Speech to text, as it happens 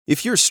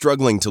If you're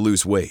struggling to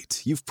lose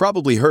weight, you've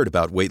probably heard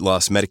about weight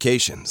loss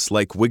medications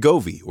like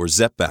Wegovy or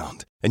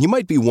Zepbound, and you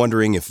might be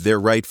wondering if they're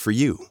right for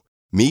you.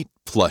 Meet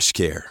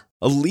PlushCare,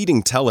 a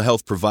leading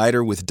telehealth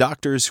provider with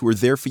doctors who are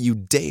there for you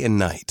day and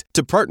night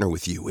to partner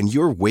with you in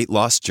your weight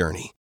loss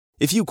journey.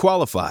 If you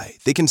qualify,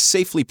 they can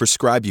safely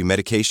prescribe you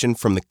medication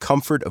from the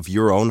comfort of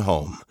your own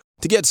home.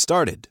 To get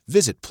started,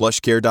 visit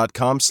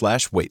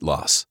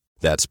plushcare.com/weightloss.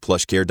 That's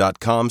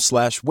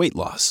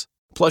plushcare.com/weightloss.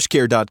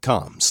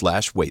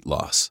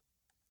 plushcare.com/weightloss.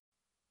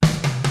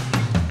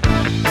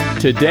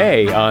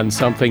 Today on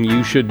Something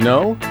You Should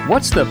Know,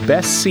 what's the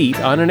best seat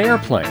on an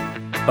airplane?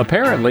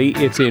 Apparently,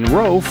 it's in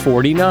row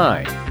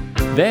 49.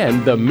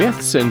 Then, the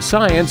myths and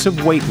science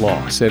of weight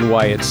loss and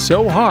why it's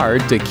so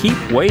hard to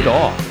keep weight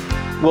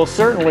off. Well,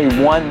 certainly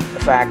one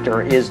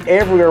factor is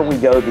everywhere we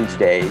go these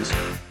days,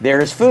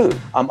 there's food.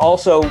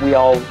 Also, we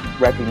all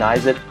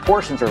recognize that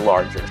portions are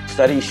larger.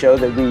 Studies show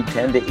that we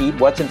tend to eat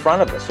what's in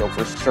front of us. So if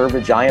we're served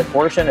a giant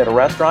portion at a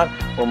restaurant,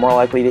 we're more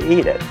likely to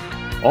eat it.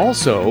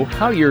 Also,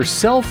 how your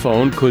cell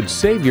phone could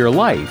save your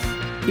life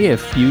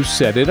if you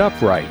set it up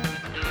right.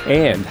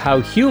 And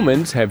how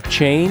humans have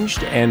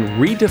changed and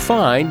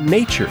redefined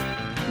nature.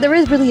 There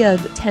is really a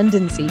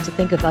tendency to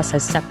think of us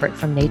as separate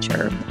from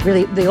nature.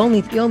 Really, the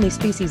only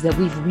species that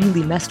we've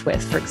really messed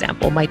with, for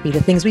example, might be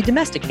the things we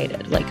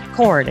domesticated, like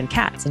corn and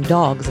cats and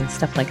dogs and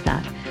stuff like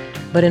that.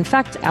 But in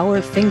fact,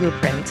 our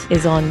fingerprint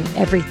is on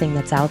everything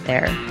that's out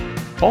there.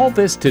 All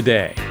this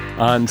today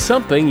on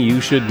Something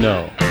You Should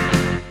Know.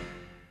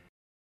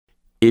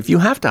 If you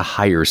have to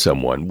hire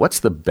someone, what's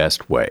the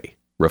best way?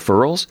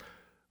 Referrals?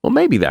 Well,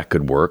 maybe that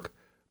could work.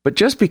 But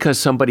just because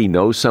somebody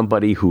knows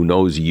somebody who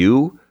knows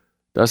you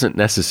doesn't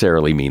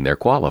necessarily mean they're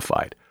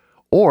qualified.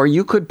 Or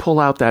you could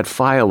pull out that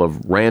file of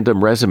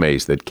random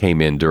resumes that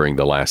came in during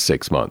the last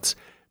 6 months.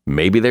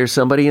 Maybe there's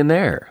somebody in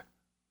there.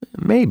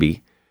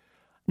 Maybe.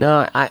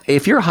 Now,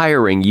 if you're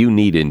hiring, you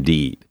need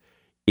Indeed.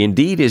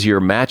 Indeed is your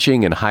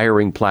matching and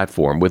hiring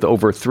platform with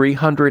over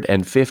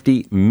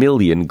 350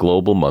 million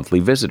global monthly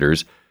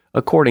visitors,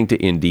 according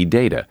to Indeed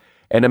data,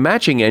 and a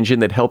matching engine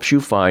that helps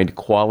you find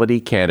quality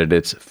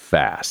candidates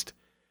fast.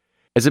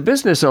 As a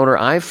business owner,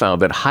 I've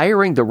found that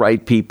hiring the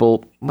right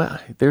people, well,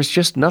 there's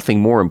just nothing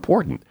more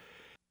important.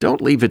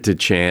 Don't leave it to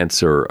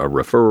chance or a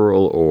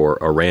referral or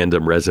a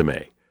random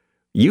resume.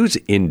 Use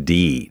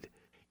Indeed.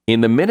 In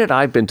the minute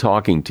I've been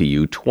talking to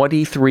you,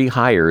 23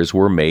 hires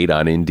were made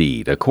on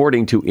Indeed,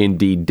 according to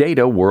Indeed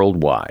data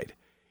worldwide.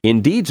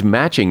 Indeed's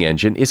matching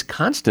engine is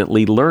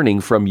constantly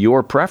learning from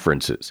your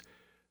preferences.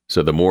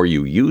 So the more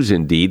you use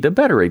Indeed, the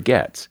better it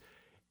gets.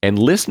 And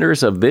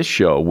listeners of this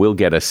show will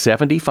get a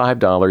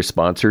 $75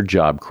 sponsored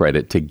job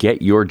credit to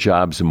get your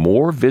jobs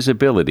more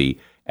visibility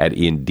at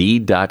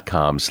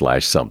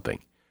Indeed.com/something.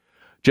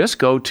 Just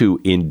go to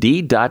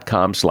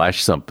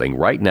Indeed.com/something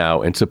right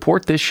now and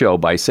support this show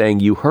by saying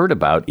you heard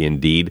about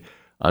Indeed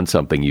on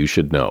Something You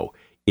Should Know.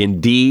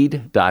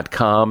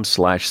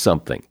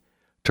 Indeed.com/something.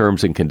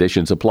 Terms and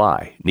conditions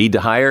apply. Need to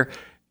hire?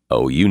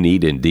 Oh, you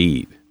need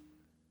Indeed.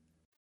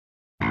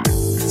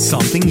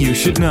 Something you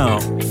should know.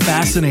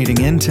 Fascinating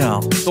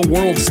intel, the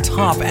world's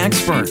top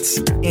experts,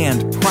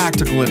 and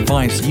practical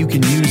advice you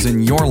can use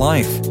in your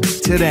life.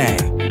 Today,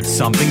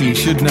 Something You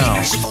Should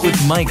Know with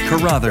Mike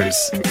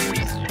Carruthers.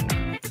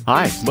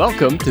 Hi,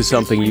 welcome to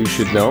Something You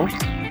Should Know.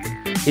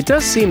 It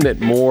does seem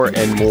that more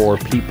and more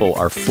people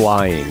are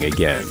flying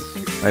again.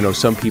 I know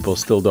some people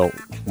still don't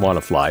want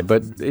to fly,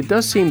 but it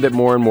does seem that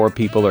more and more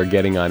people are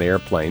getting on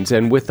airplanes.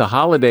 And with the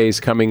holidays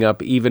coming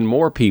up, even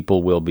more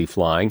people will be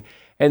flying.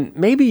 And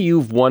maybe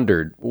you've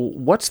wondered,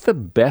 what's the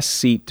best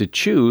seat to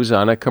choose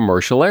on a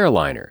commercial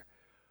airliner?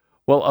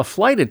 Well, a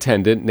flight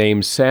attendant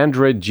named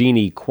Sandra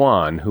Jeannie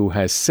Kwan, who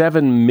has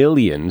 7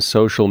 million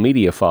social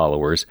media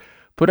followers,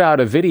 put out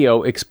a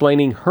video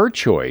explaining her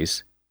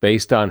choice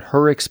based on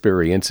her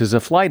experience as a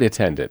flight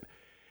attendant.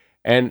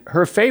 And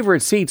her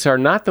favorite seats are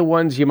not the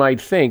ones you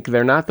might think.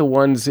 They're not the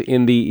ones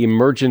in the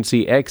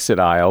emergency exit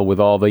aisle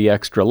with all the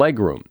extra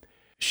legroom.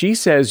 She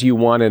says you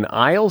want an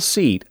aisle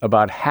seat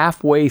about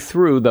halfway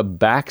through the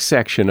back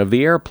section of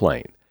the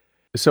airplane.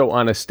 So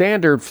on a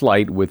standard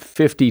flight with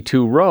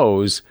 52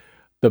 rows,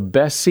 the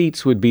best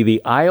seats would be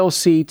the aisle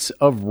seats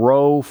of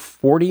row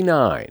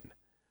 49.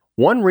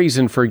 One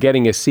reason for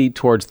getting a seat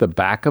towards the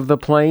back of the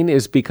plane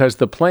is because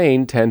the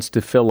plane tends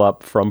to fill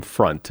up from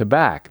front to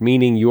back,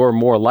 meaning you're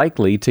more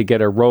likely to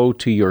get a row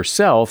to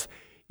yourself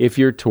if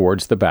you're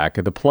towards the back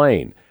of the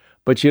plane.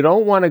 But you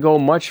don't want to go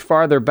much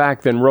farther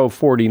back than row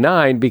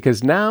 49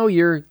 because now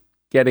you're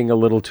getting a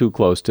little too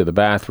close to the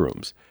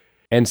bathrooms.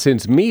 And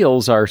since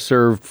meals are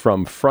served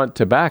from front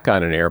to back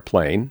on an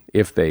airplane,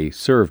 if they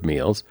serve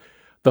meals,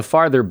 the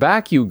farther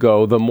back you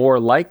go, the more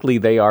likely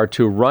they are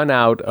to run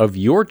out of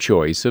your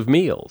choice of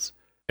meals.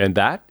 And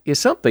that is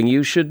something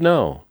you should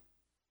know.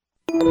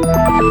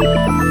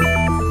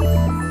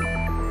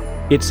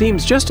 It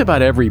seems just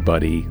about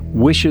everybody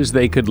wishes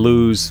they could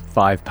lose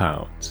 5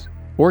 pounds,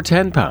 or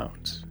 10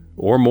 pounds,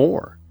 or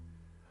more.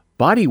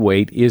 Body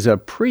weight is a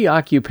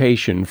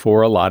preoccupation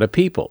for a lot of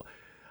people.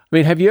 I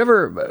mean, have you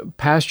ever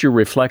passed your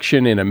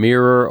reflection in a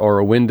mirror or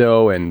a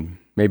window and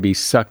maybe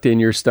sucked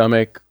in your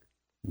stomach,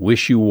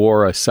 wish you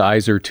wore a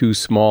size or two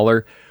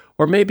smaller,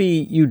 or maybe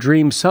you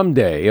dream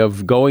someday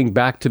of going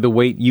back to the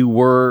weight you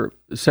were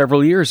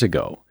several years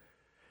ago?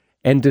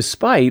 And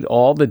despite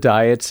all the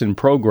diets and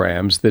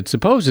programs that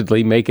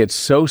supposedly make it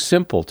so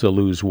simple to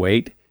lose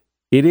weight,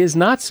 it is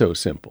not so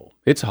simple.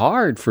 It's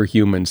hard for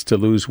humans to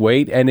lose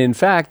weight, and in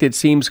fact, it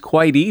seems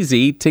quite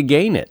easy to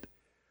gain it.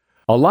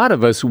 A lot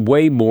of us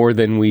weigh more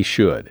than we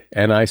should,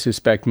 and I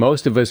suspect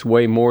most of us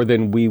weigh more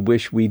than we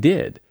wish we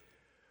did.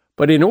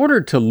 But in order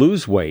to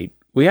lose weight,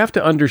 we have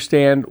to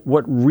understand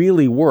what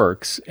really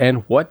works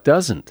and what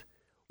doesn't.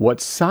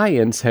 What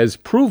science has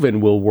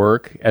proven will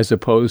work as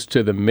opposed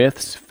to the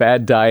myths,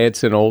 fad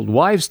diets, and old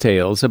wives'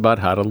 tales about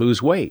how to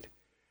lose weight.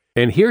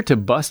 And here to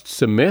bust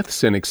some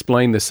myths and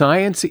explain the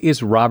science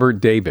is Robert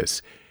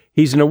Davis.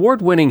 He's an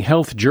award-winning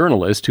health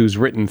journalist who's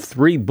written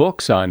 3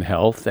 books on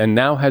health and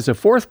now has a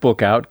 4th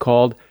book out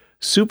called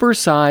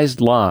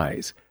Supersized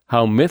Lies: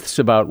 How Myths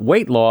About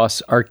Weight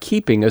Loss Are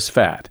Keeping Us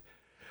Fat.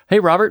 Hey,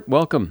 Robert,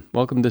 welcome.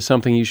 Welcome to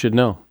Something You Should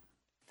Know.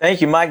 Thank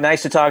you, Mike.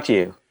 Nice to talk to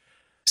you.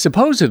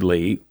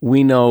 Supposedly,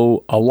 we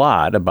know a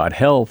lot about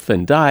health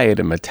and diet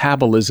and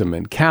metabolism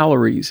and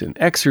calories and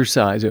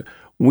exercise.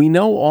 We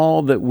know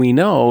all that we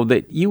know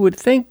that you would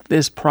think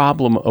this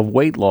problem of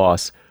weight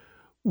loss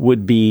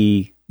would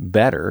be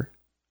better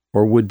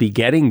or would be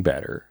getting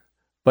better.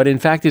 But in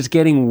fact, it's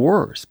getting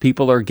worse.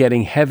 People are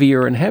getting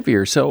heavier and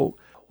heavier. So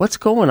what's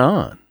going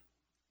on?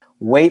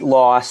 Weight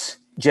loss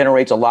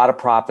generates a lot of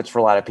profits for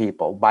a lot of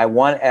people. By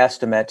one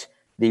estimate,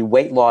 the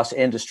weight loss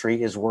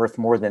industry is worth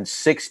more than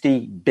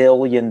 $60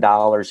 billion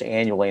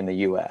annually in the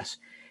U.S.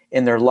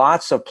 And there are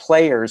lots of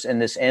players in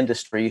this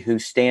industry who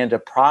stand to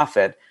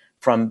profit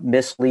from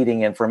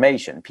misleading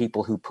information.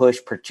 People who push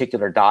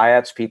particular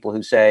diets, people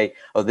who say,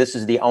 oh, this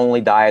is the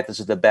only diet, this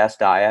is the best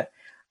diet.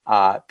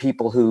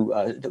 People who,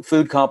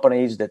 food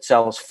companies that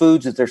sell us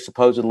foods that they're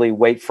supposedly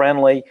weight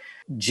friendly,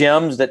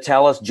 gyms that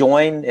tell us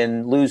join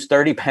and lose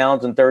 30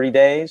 pounds in 30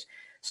 days.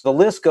 So the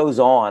list goes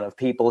on of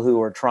people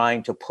who are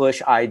trying to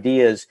push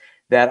ideas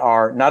that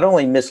are not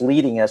only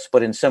misleading us,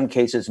 but in some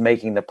cases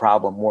making the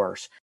problem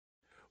worse.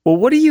 Well,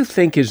 what do you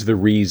think is the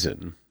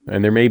reason?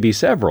 And there may be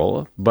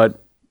several,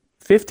 but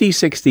 50,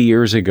 60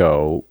 years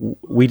ago,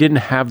 we didn't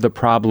have the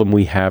problem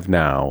we have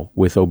now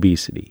with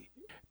obesity.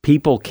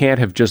 People can't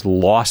have just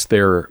lost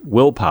their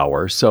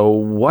willpower. So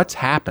what's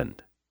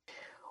happened?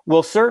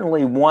 Well,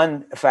 certainly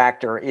one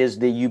factor is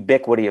the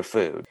ubiquity of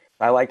food.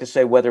 I like to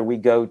say whether we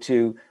go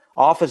to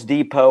Office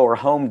Depot or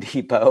Home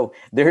Depot,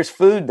 there's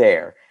food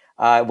there.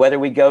 Whether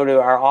we go to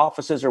our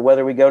offices or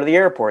whether we go to the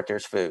airport,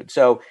 there's food.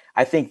 So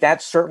I think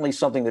that's certainly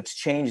something that's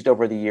changed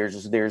over the years,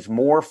 is there's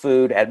more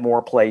food at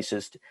more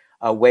places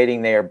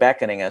waiting there,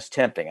 beckoning us,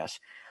 tempting us.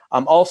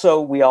 Also,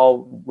 we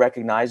all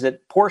recognize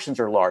that portions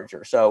are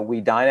larger. So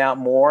we dine out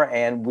more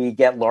and we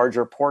get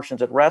larger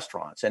portions at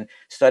restaurants. And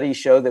studies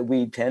show that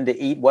we tend to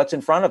eat what's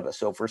in front of us.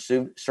 So if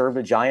we're served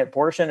a giant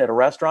portion at a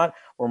restaurant,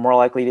 we're more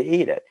likely to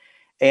eat it.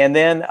 And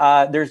then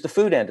there's the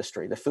food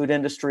industry. The food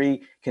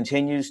industry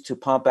continues to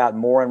pump out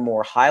more and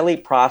more highly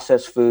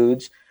processed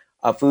foods,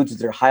 foods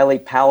that are highly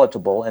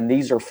palatable. And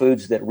these are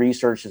foods that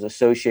research is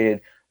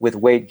associated with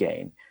weight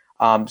gain.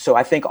 So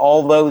I think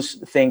all those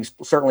things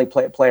certainly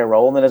play a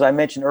role. And then, as I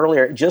mentioned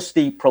earlier, just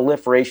the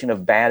proliferation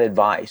of bad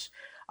advice.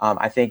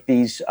 I think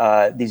these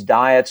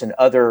diets and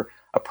other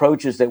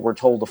approaches that we're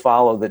told to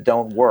follow that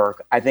don't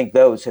work, I think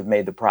those have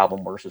made the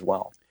problem worse as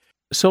well.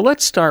 So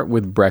let's start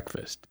with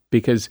breakfast,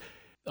 because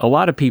a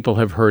lot of people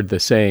have heard the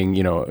saying,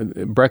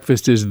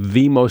 breakfast is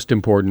the most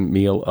important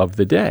meal of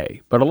the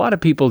day. But a lot of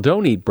people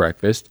don't eat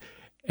breakfast,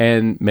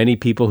 and many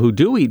people who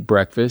do eat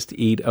breakfast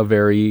eat a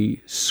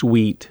very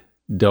sweet,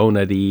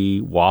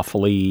 donut-y,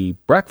 waffly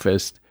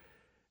breakfast.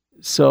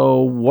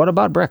 So what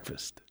about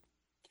breakfast?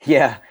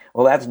 Yeah,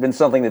 well, that's been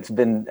something that's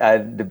been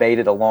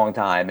debated a long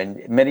time.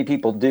 And many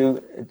people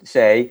do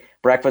say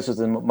breakfast is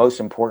the most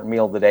important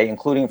meal of the day,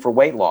 including for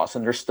weight loss.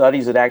 And there's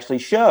studies that actually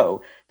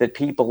show that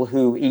people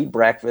who eat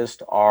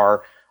breakfast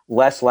are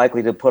less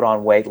likely to put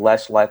on weight,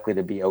 less likely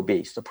to be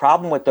obese. The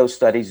problem with those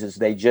studies is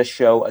they just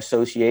show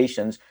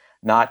associations,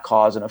 not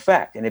cause and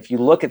effect. And if you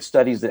look at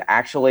studies that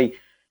actually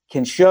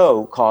can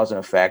show cause and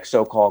effect,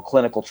 so-called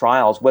clinical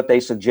trials, what they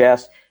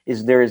suggest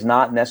is there is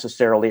not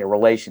necessarily a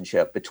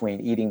relationship between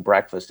eating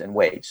breakfast and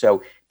weight.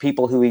 So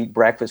people who eat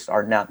breakfast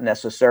are not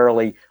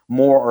necessarily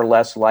more or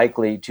less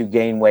likely to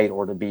gain weight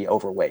or to be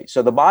overweight.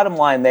 So the bottom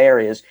line there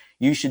is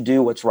you should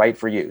do what's right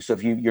for you. So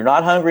if you're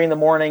not hungry in the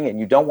morning and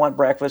you don't want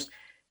breakfast,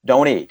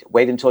 don't eat.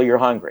 Wait until you're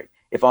hungry.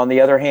 If on the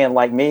other hand,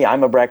 like me,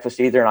 I'm a breakfast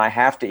eater and I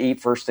have to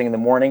eat first thing in the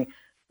morning,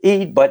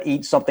 eat, but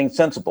eat something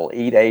sensible.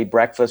 Eat a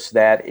breakfast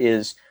that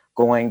is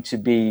going to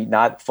be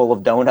not full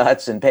of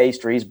donuts and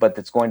pastries, but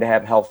that's going to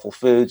have healthful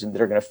foods and that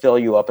are going to fill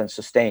you up and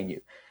sustain you.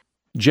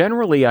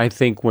 Generally, I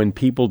think when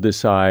people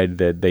decide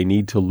that they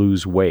need to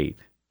lose weight,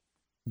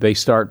 they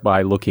start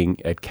by looking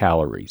at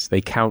calories.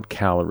 They count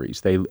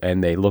calories. They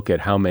look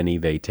at how many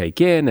they take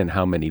in and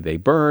how many they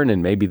burn,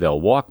 and maybe they'll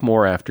walk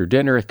more after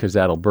dinner because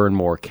that'll burn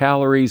more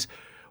calories.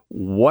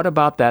 What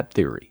about that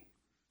theory?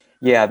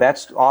 Yeah,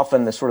 that's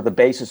often the sort of the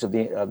basis of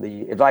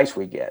the advice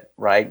we get,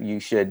 right? You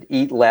should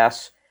eat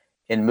less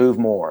and move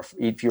more,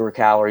 eat fewer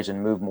calories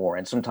and move more.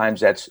 And sometimes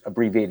that's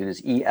abbreviated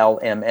as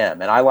ELMM.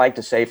 And I like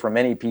to say for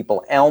many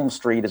people, Elm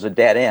Street is a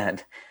dead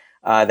end.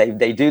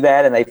 They do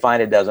that and they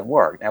find it doesn't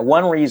work. Now,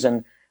 one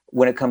reason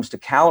when it comes to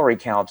calorie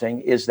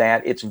counting is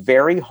that it's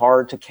very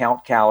hard to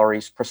count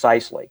calories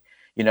precisely.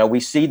 You know, we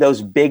see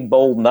those big,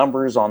 bold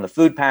numbers on the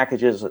food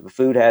packages that the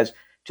food has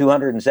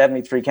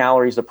 273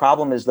 calories. The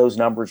problem is those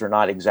numbers are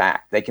not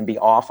exact. They can be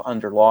off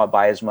under law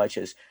by as much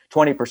as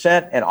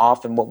 20%, and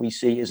often what we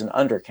see is an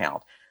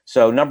undercount.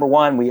 So number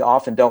one, we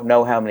often don't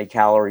know how many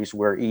calories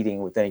we're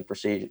eating with any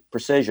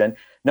precision.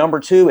 Number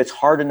two, it's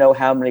hard to know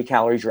how many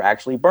calories you're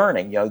actually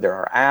burning. You know, there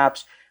are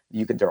apps,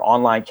 there are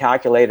online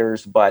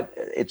calculators, but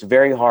it's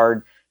very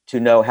hard to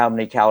know how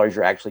many calories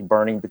you're actually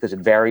burning because it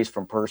varies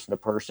from person to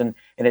person,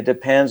 and it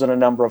depends on a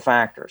number of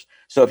factors.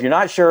 So if you're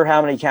not sure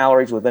how many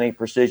calories with any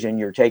precision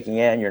you're taking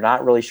in, you're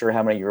not really sure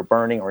how many you're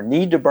burning or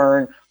need to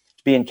burn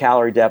to be in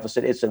calorie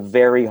deficit, it's a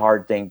very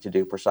hard thing to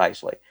do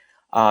precisely.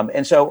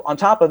 And so on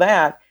top of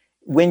that,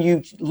 when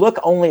you look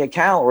only at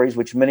calories,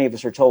 which many of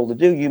us are told to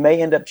do, you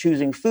may end up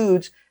choosing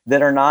foods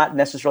that are not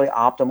necessarily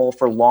optimal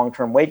for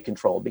long-term weight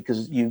control,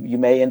 because you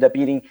may end up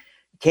eating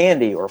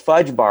candy or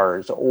fudge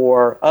bars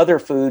or other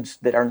foods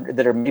that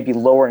are maybe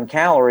lower in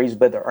calories,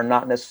 but are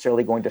not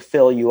necessarily going to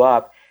fill you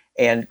up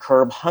and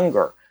curb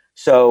hunger.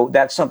 So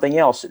that's something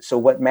else. So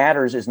what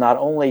matters is not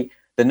only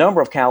the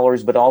number of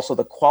calories, but also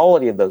the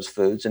quality of those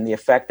foods and the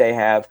effect they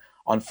have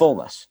on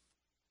fullness.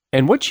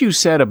 And what you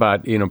said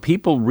about,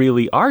 people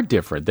really are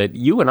different, that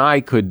you and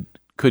I could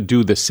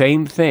do the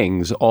same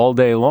things all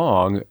day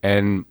long,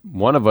 and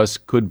one of us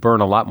could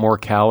burn a lot more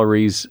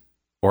calories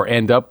or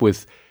end up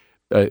with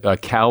a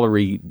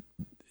calorie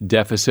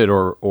deficit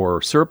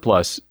or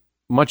surplus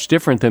much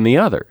different than the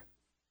other.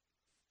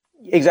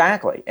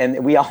 Exactly.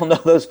 And we all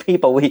know those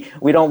people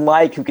we don't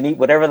like, who can eat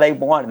whatever they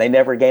want and they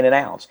never gain an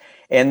ounce.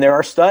 And there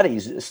are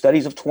studies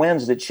of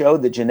twins that show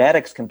that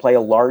genetics can play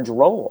a large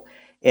role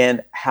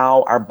in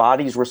how our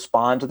bodies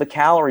respond to the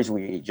calories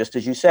we eat. Just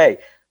as you say,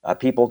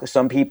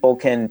 some people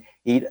can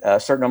eat a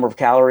certain number of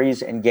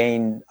calories and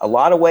gain a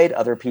lot of weight.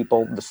 Other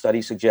people, the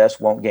study suggests,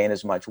 won't gain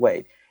as much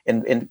weight.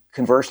 And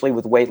conversely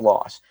with weight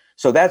loss.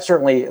 So that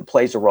certainly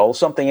plays a role.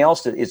 Something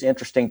else that is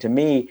interesting to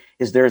me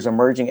is there's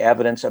emerging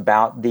evidence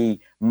about the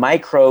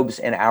microbes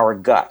in our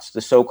guts, the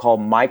so-called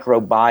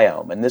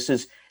microbiome. And this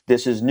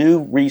is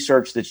new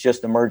research that's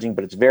just emerging,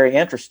 but it's very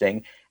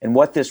interesting. And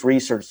what this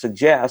research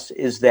suggests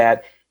is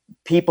that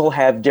people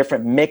have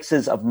different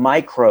mixes of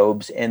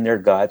microbes in their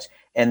guts,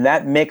 and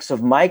that mix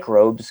of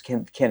microbes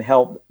can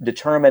help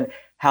determine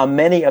how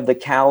many of the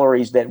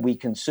calories that we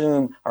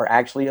consume are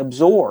actually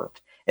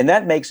absorbed. And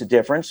that makes a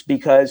difference,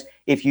 because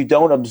if you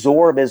don't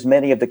absorb as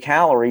many of the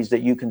calories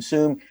that you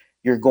consume,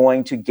 you're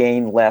going to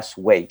gain less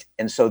weight.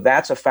 And so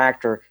that's a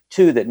factor,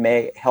 too, that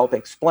may help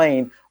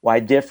explain why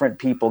different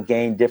people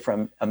gain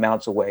different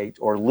amounts of weight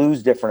or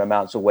lose different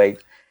amounts of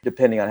weight,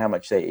 depending on how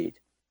much they eat.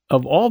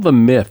 Of all the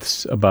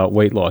myths about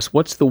weight loss,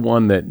 what's the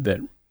one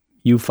that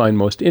you find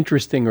most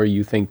interesting, or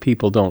you think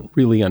people don't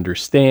really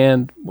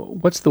understand?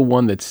 What's the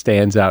one that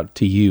stands out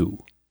to you?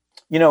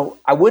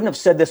 I wouldn't have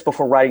said this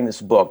before writing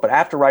this book, but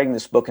after writing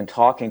this book and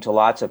talking to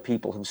lots of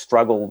people who've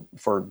struggled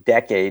for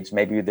decades,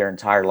 maybe their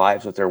entire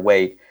lives, with their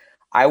weight,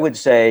 I would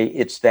say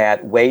it's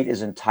that weight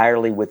is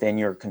entirely within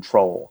your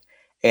control.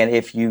 And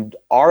if you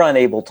are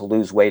unable to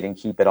lose weight and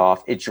keep it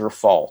off, it's your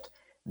fault,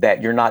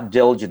 that you're not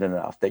diligent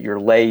enough, that you're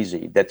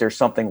lazy, that there's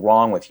something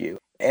wrong with you.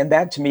 And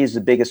that, to me, is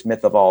the biggest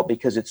myth of all,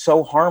 because it's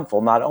so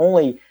harmful. Not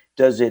only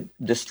does it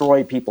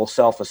destroy people's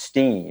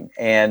self-esteem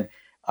and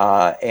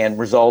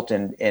result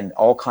in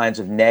all kinds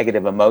of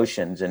negative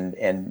emotions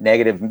and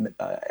negative,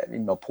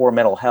 poor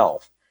mental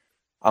health.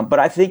 But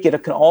I think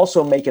it can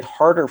also make it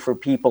harder for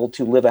people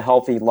to live a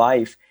healthy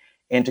life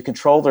and to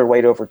control their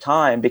weight over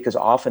time, because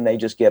often they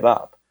just give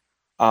up.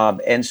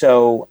 And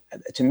so,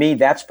 to me,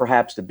 that's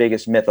perhaps the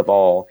biggest myth of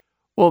all.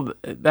 Well,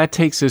 that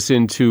takes us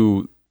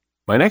into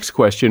my next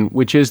question,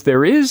 which is,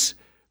 there is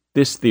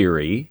this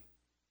theory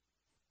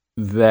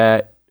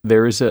that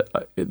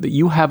that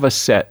you have a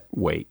set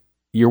weight.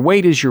 Your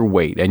weight is your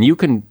weight, and you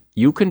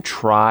can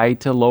try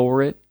to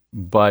lower it,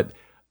 but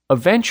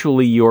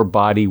eventually your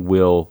body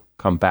will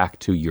come back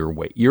to your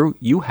weight.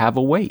 You have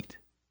a weight.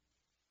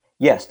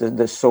 Yes,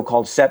 the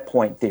so-called set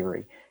point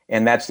theory.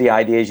 And that's the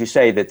idea, as you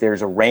say, that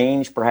there's a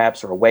range,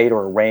 perhaps, or a weight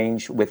or a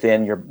range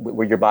within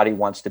where your body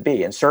wants to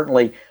be. And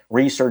certainly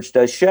research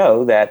does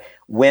show that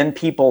when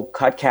people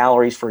cut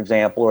calories, for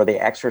example, or they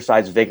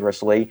exercise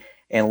vigorously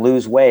and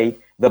lose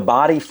weight, the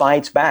body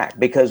fights back,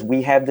 because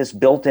we have this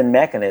built-in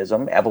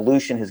mechanism.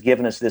 Evolution has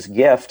given us this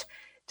gift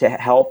to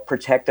help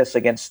protect us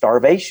against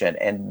starvation.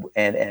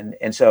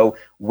 And so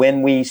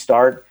when we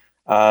start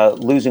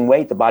losing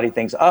weight, the body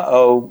thinks,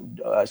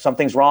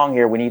 something's wrong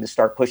here. We need to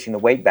start pushing the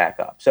weight back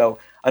up. So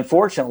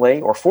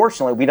unfortunately, or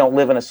fortunately, we don't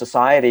live in a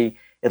society,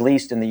 at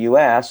least in the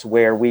US,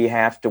 where we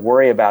have to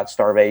worry about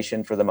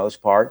starvation for the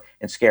most part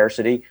and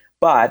scarcity.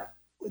 But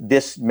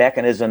this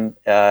mechanism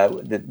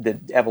that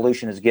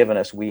evolution has given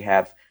us,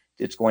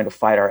 it's going to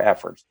fight our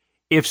efforts.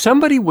 If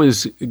somebody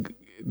was,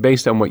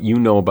 based on what you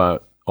know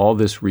about all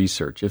this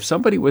research, if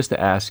somebody was to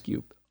ask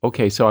you,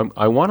 okay, so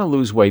I want to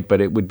lose weight, but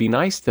it would be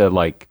nice to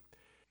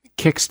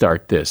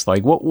kickstart this.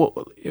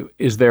 What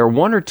is there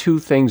one or two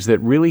things that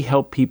really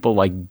help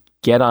people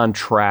get on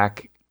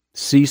track,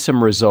 see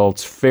some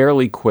results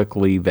fairly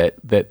quickly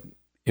that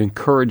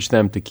encourage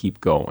them to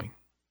keep going?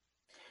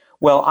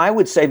 Well, I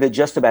would say that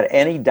just about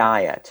any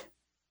diet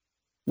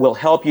will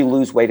help you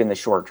lose weight in the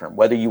short term,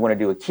 whether you want to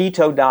do a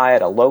keto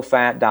diet, a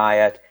low-fat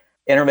diet,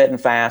 intermittent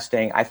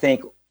fasting. I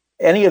think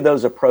any of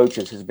those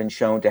approaches has been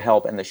shown to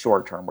help in the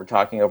short term. We're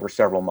talking over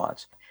several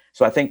months.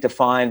 So I think to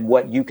find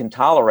what you can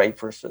tolerate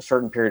for a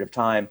certain period of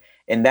time,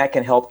 and that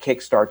can help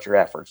kickstart your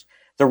efforts.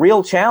 The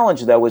real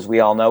challenge, though, as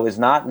we all know, is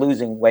not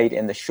losing weight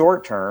in the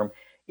short term.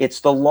 It's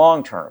the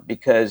long term,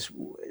 because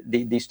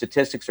these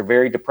statistics are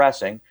very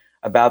depressing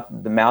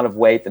about the amount of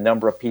weight, the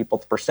number of people,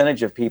 the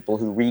percentage of people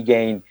who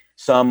regain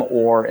some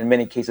or, in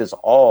many cases,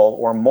 all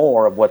or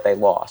more of what they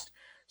lost.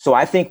 So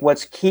I think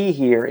what's key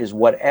here is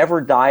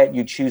whatever diet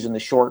you choose in the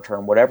short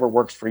term, whatever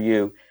works for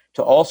you,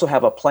 to also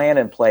have a plan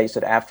in place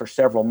that after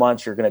several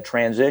months, you're going to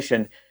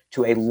transition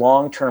to a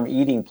long-term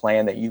eating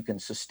plan that you can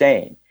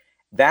sustain.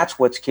 That's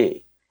what's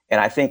key.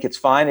 And I think it's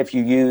fine if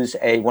you use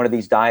one of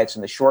these diets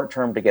in the short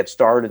term to get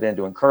started and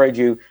to encourage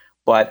you,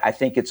 but I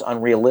think it's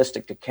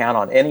unrealistic to count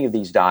on any of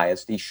these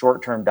diets, these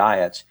short-term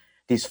diets,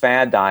 these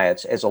fad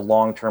diets, as a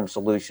long-term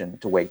solution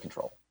to weight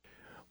control.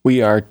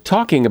 We are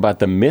talking about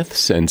the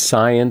myths and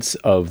science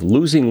of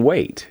losing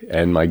weight,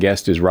 and my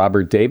guest is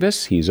Robert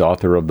Davis. He's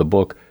author of the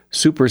book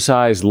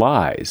Supersized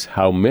Lies: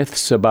 How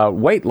Myths About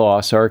Weight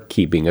Loss Are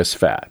Keeping Us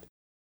Fat.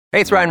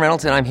 Hey, it's Ryan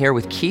Reynolds, and I'm here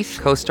with Keith,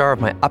 co-star of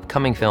my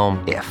upcoming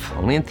film, If,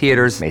 only in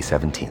theaters May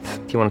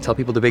 17th. Do you want to tell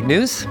people the big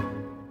news?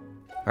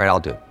 All right,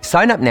 I'll do it.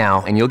 Sign up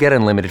now and you'll get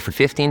unlimited for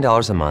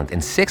 $15 a month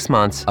and 6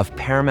 months of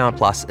Paramount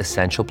Plus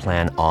Essential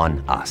Plan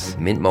on us.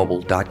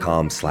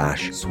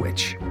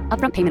 MintMobile.com/switch.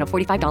 Upfront payment of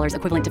 $45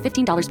 equivalent to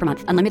 $15 per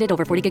month. Unlimited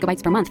over 40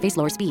 gigabytes per month. Face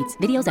lower speeds.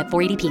 Videos at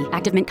 480p.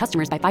 Active Mint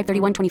customers by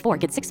 531.24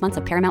 get 6 months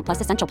of Paramount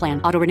Plus Essential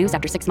Plan. Auto renews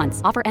after 6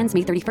 months. Offer ends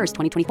May 31st,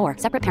 2024.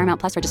 Separate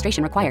Paramount Plus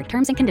registration required.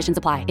 Terms and conditions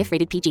apply if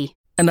rated PG.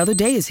 Another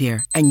day is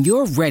here and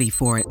you're ready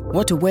for it.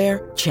 What to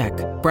wear? Check.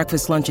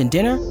 Breakfast, lunch, and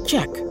dinner?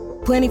 Check.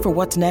 Planning for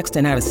what's next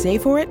and how to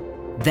save for it?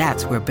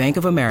 That's where Bank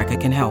of America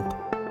can help.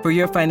 For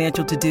your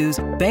financial to-dos,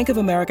 Bank of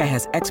America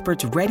has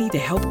experts ready to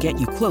help get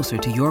you closer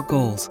to your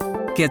goals.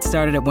 Get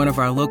started at one of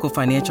our local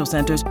financial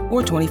centers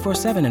or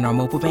 24/7 in our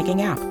mobile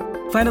banking app.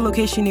 Find a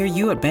location near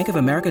you at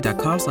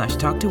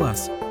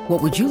bankofamerica.com/talktous.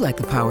 What would you like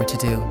the power to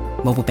do?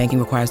 Mobile banking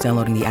requires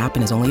downloading the app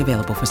and is only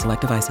available for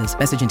select devices.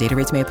 Message and data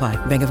rates may apply.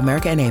 Bank of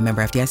America N.A.,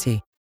 member FDIC.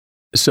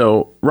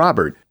 So,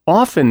 Robert,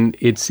 often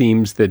it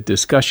seems that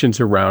discussions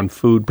around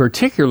food,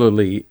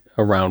 particularly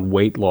around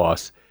weight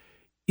loss,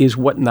 is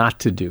what not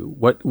to do,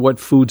 what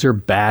foods are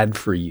bad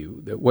for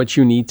you, that what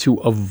you need to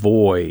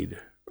avoid,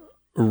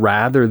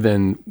 rather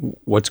than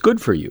what's good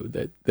for you.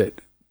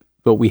 That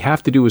what we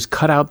have to do is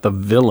cut out the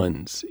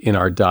villains in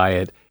our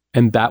diet,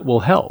 and that will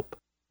help.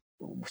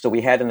 So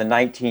we had in the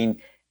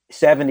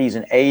 1970s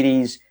and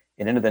 80s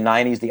and into the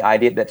 90s the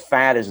idea that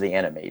fat is the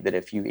enemy, that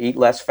if you eat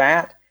less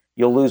fat,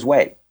 you'll lose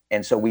weight.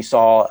 And so we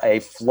saw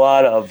a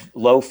flood of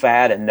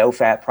low-fat and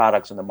no-fat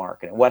products in the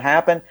market. And what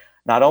happened?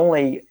 Not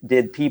only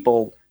did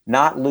people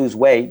not lose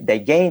weight, they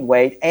gained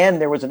weight,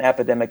 and there was an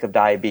epidemic of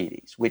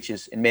diabetes, which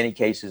is in many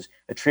cases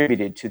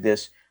attributed to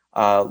this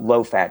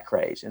low-fat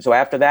craze. And so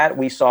after that,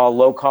 we saw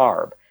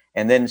low-carb.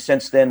 And then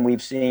since then,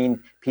 we've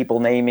seen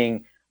people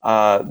naming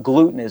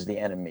gluten as the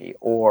enemy,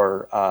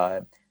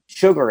 or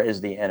sugar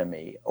as the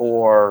enemy,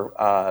 or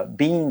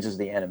beans as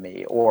the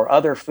enemy, or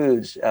other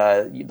foods.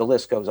 The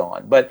list goes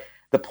on. But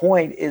the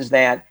point is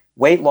that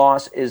weight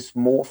loss is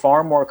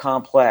far more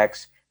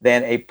complex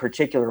than a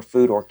particular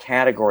food or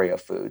category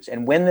of foods.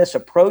 And when this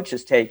approach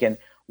is taken,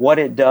 what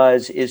it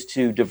does is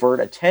to divert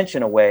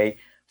attention away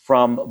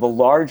from the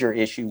larger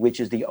issue, which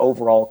is the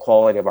overall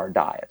quality of our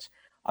diets.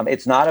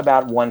 It's not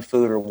about one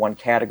food or one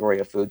category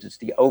of foods. It's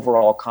the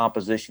overall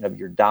composition of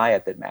your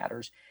diet that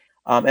matters.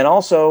 And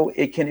also,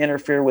 it can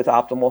interfere with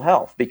optimal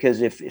health,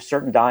 because if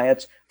certain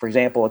diets, for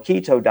example, a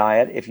keto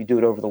diet, if you do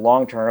it over the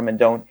long term and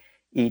don't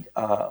eat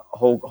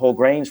whole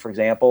grains, for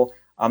example,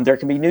 there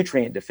can be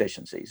nutrient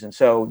deficiencies. And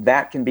so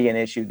that can be an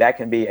issue. That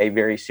can be a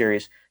very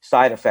serious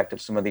side effect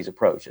of some of these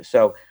approaches.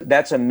 So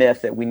that's a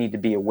myth that we need to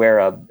be aware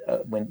of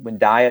when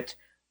diet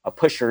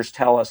pushers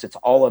tell us it's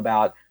all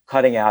about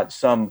cutting out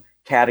some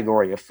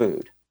category of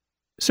food.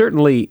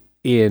 Certainly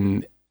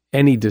in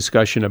any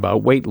discussion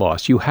about weight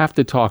loss, you have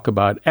to talk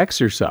about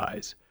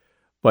exercise.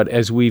 But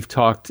as we've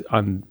talked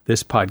on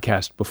this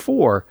podcast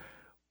before,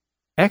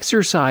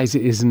 exercise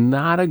is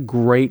not a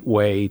great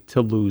way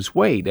to lose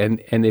weight.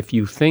 And if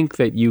you think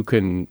that you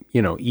can,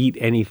 eat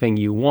anything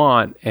you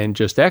want and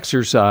just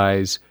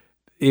exercise,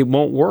 it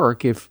won't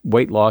work if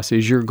weight loss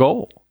is your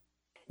goal.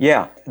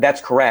 Yeah,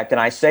 that's correct.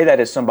 And I say that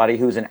as somebody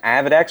who's an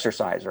avid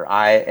exerciser.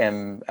 I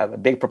am a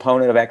big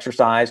proponent of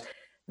exercise.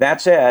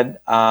 That said,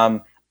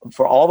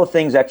 for all the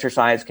things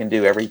exercise can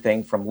do,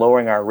 everything from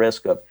lowering our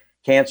risk of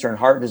cancer and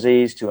heart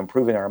disease to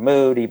improving our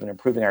mood, even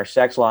improving our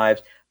sex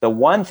lives, the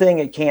one thing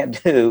it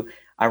can't do,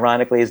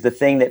 ironically, is the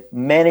thing that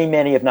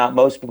many, if not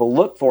most people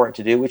look for it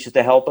to do, which is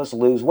to help us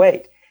lose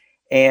weight.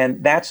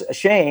 And that's a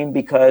shame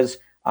because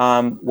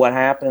what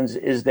happens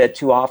is that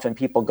too often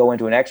people go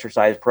into an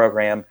exercise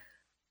program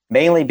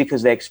mainly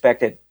because they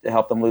expect it to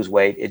help them lose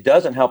weight. It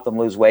doesn't help them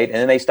lose weight, and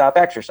then they stop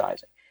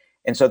exercising.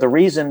 And so the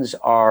reasons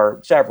are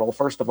several.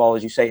 First of all,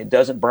 as you say, it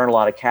doesn't burn a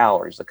lot of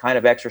calories. The kind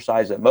of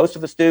exercise that most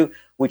of us do,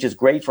 which is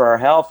great for our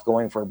health,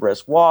 going for a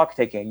brisk walk,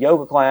 taking a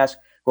yoga class,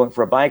 going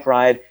for a bike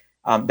ride,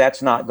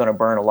 that's not going to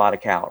burn a lot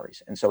of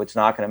calories. And so it's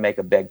not going to make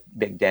a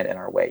big dent in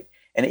our weight.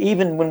 And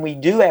even when we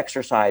do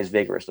exercise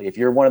vigorously, if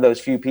you're one of those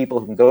few people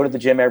who can go to the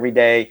gym every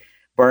day,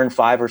 burn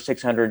 500 or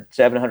 600,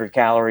 700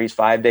 calories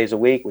 5 days a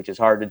week, which is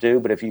hard to do,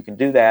 but if you can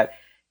do that,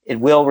 it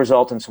will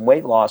result in some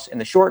weight loss in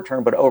the short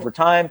term. But over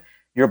time,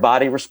 your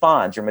body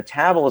responds, your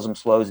metabolism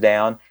slows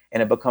down,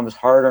 and it becomes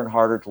harder and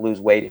harder to lose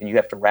weight, and you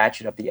have to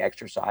ratchet up the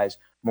exercise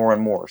more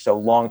and more. So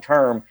long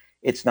term,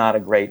 it's not a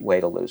great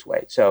way to lose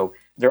weight. So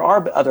there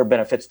are other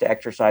benefits to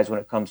exercise when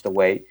it comes to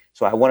weight.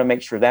 So I want to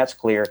make sure that's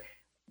clear.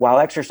 While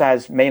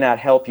exercise may not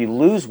help you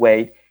lose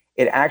weight,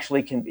 it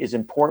actually is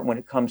important when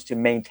it comes to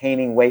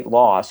maintaining weight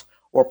loss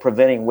or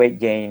preventing weight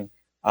gain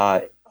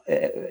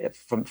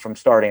from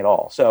starting at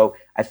all. So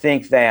I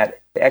think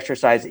that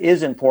exercise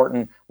is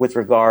important with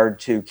regard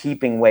to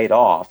keeping weight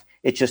off.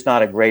 It's just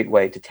not a great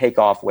way to take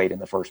off weight in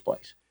the first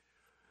place.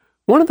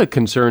 One of the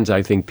concerns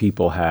I think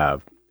people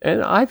have,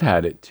 and I've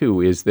had it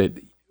too, is that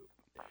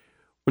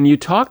when you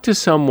talk to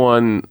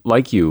someone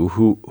like you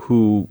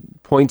who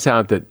points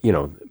out that,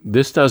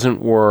 this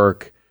doesn't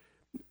work,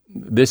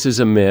 this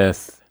is a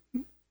myth,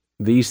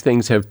 these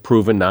things have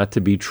proven not to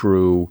be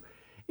true,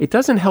 it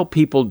doesn't help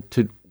people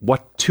to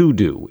what to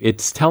do.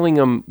 It's telling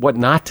them what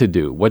not to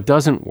do, what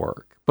doesn't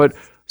work. But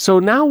so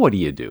now what do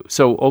you do?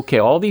 So, okay,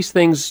 all these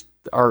things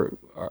are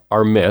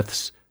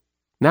myths.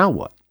 Now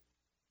what?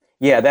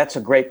 Yeah, that's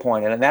a great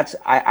point. And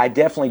I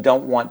definitely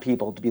don't want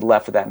people to be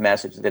left with that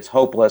message that it's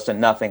hopeless and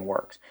nothing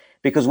works.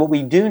 Because what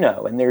we do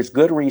know, and there's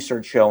good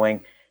research showing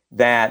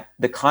that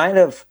the kind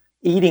of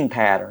eating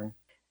pattern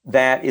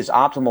that is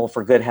optimal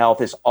for good health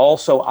is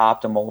also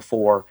optimal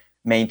for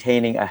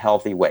maintaining a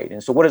healthy weight.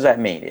 And so what does that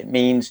mean? It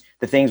means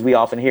the things we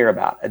often hear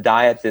about, a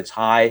diet that's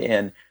high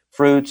in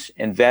fruits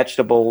and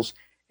vegetables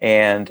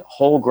and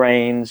whole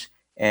grains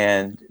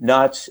and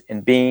nuts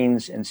and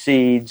beans and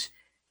seeds,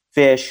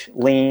 fish,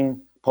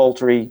 lean,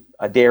 poultry,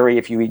 dairy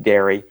if you eat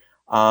dairy,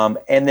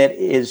 and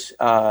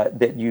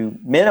that you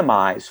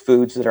minimize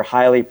foods that are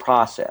highly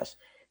processed,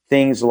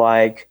 things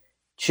like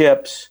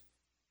chips,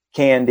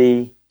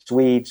 candy,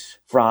 sweets,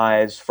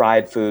 fries,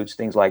 fried foods,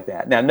 things like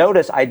that. Now,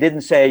 notice I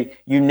didn't say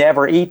you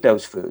never eat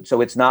those foods.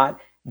 So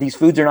these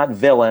foods are not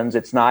villains.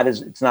 It's not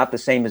the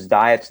same as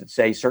diets that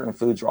say certain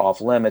foods are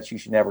off limits, you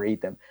should never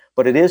eat them.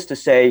 But it is to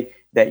say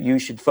that you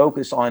should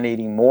focus on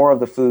eating more of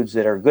the foods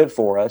that are good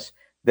for us,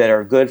 that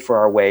are good for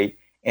our weight,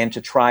 and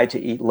to try to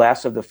eat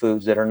less of the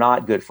foods that are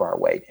not good for our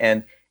weight.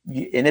 And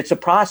it's a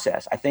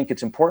process. I think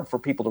it's important for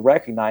people to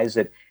recognize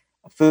that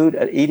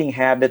eating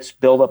habits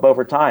build up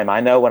over time. I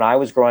know when I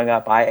was growing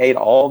up, I ate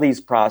all these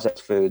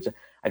processed foods.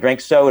 I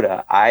drank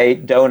soda, I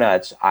ate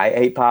donuts, I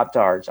ate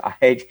Pop-Tarts, I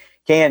ate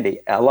candy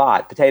a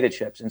lot, potato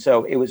chips. And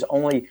so it was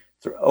only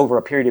over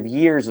a period of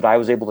years that I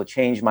was able to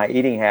change my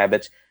eating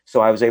habits. So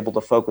I was able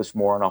to focus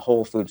more on a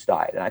whole foods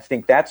diet. And I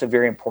think that's a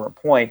very important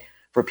point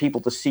for people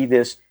to see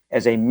this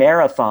as a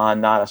marathon,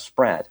 not a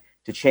sprint,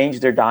 to change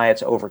their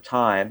diets over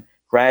time,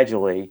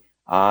 gradually,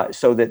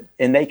 so that,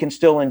 and they can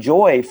still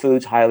enjoy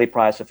foods, highly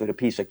processed food, a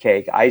piece of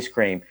cake, ice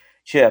cream,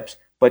 chips,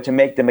 but to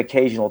make them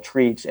occasional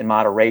treats in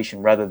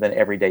moderation rather than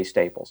everyday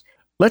staples.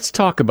 Let's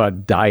talk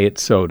about diet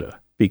soda,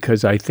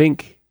 because I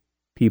think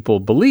people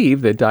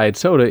believe that diet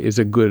soda is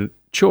a good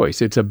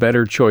choice. It's a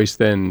better choice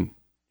than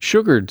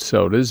sugared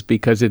sodas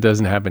because it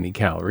doesn't have any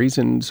calories,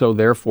 and so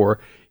therefore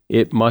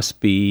it must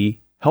be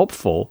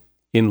helpful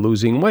in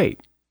losing weight.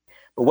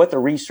 But what the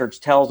research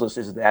tells us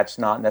is that's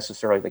not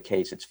necessarily the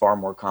case. It's far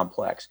more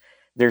complex.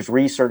 There's some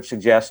research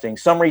suggests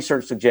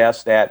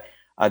that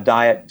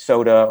diet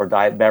soda or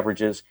diet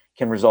beverages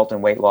can result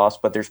in weight loss,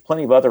 but there's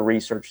plenty of other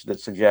research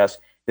that suggests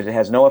that it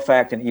has no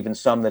effect, and even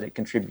some that it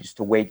contributes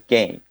to weight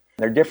gain.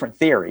 There are different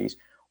theories.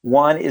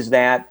 One is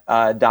that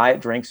diet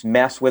drinks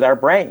mess with our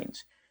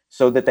brains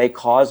so that they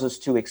cause us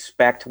to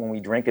expect, when we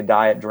drink a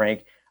diet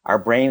drink, our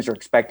brains are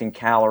expecting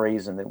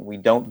calories, and then we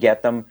don't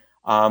get them.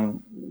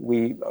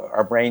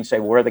 Our brains say,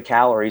 where are the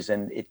calories?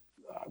 And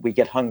we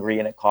get hungry,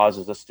 and it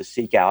causes us to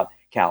seek out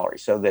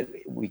calories so that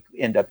we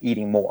end up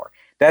eating more.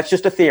 That's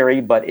just a theory,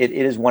 but it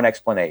is one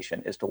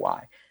explanation as to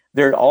why.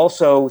 There are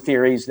also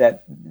theories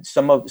that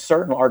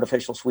certain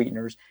artificial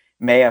sweeteners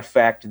may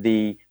affect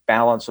the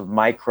balance of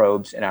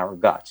microbes in our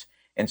guts.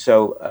 And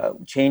so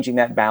changing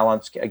that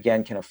balance,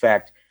 again, can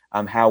affect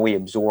how we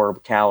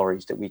absorb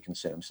calories that we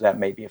consume. So that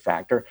may be a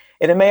factor.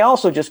 And it may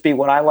also just be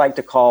what I like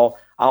to call,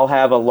 I'll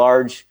have a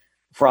large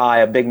fry,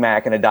 a Big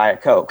Mac, and a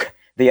Diet Coke.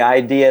 The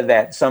idea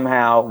that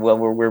somehow, well,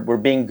 we're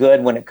being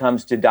good when it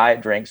comes to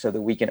diet drinks so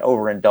that we can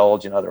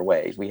overindulge in other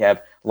ways. We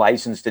have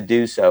license to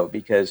do so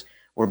because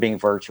we're being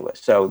virtuous.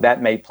 So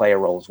that may play a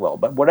role as well.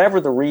 But whatever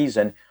the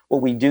reason,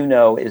 what we do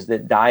know is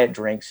that diet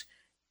drinks,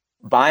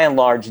 by and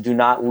large, do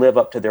not live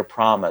up to their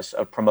promise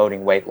of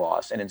promoting weight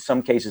loss. And in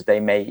some cases, they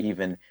may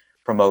even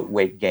promote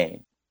weight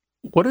gain.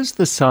 What does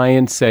the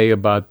science say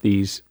about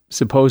these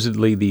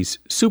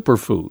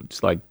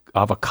superfoods like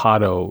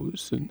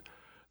avocados and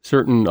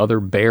certain other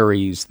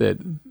berries that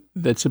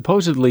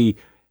supposedly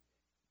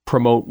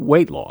promote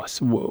weight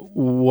loss?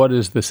 What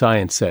does the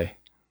science say?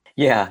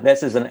 Yeah,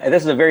 this is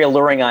a very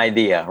alluring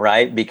idea,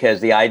 right?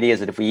 Because the idea is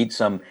that if we eat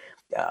some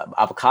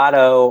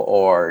avocado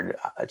or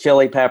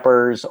chili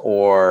peppers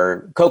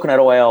or coconut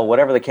oil,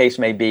 whatever the case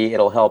may be,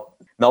 it'll help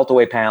melt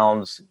away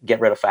pounds, get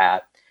rid of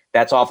fat.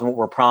 That's often what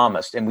we're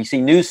promised. And we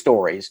see news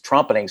stories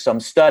trumpeting some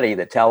study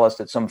that tell us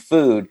that some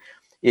food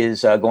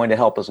is going to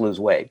help us lose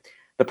weight.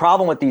 The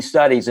problem with these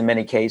studies in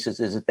many cases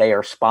is that they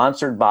are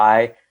sponsored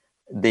by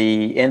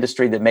the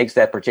industry that makes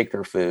that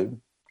particular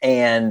food.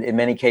 And in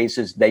many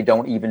cases, they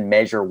don't even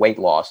measure weight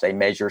loss. They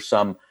measure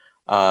some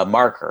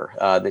marker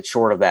that's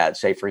short of that,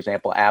 say, for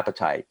example,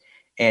 appetite.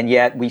 And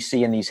yet we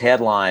see in these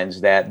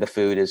headlines that the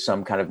food is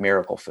some kind of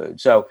miracle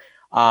food. So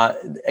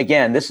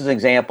again, this is an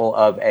example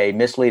of a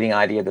misleading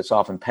idea that's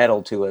often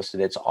peddled to us,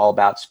 that it's all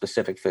about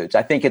specific foods.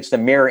 I think it's the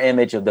mirror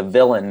image of the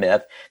villain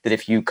myth that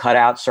if you cut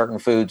out certain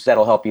foods,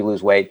 that'll help you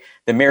lose weight.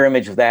 The mirror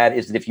image of that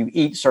is that if you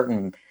eat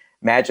certain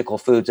magical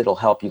foods, it'll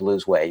help you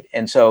lose weight.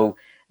 And so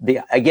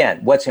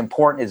again, what's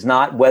important is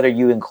not whether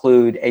you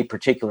include a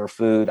particular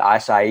food,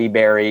 acai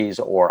berries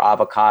or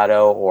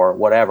avocado or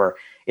whatever.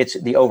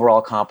 It's the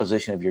overall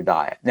composition of your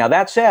diet. Now,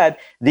 that said,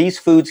 these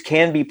foods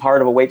can be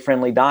part of a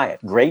weight-friendly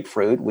diet.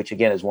 Grapefruit, which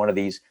again is one of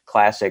these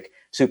classic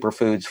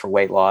superfoods for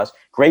weight loss,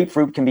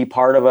 grapefruit can be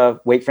part of a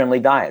weight-friendly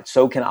diet.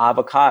 So can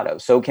avocado.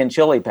 So can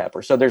chili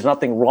pepper. So there's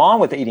nothing wrong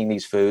with eating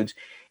these foods.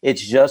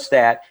 It's just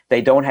that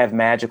they don't have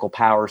magical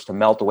powers to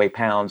melt away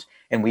pounds,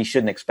 and we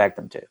shouldn't expect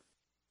them to.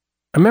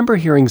 I remember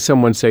hearing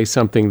someone say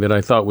something that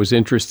I thought was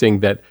interesting,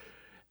 that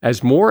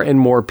as more and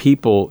more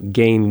people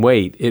gain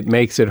weight, it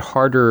makes it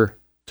harder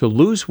to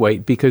lose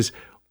weight because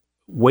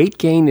weight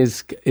gain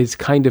is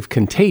kind of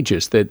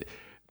contagious, that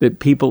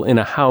people in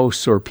a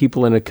house or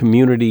people in a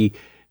community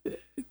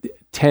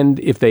tend,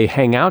 if they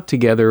hang out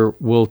together,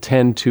 will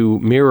tend to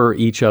mirror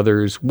each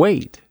other's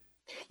weight.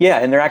 Yeah,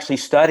 and there are actually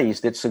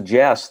studies that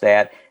suggest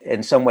that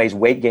in some ways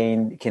weight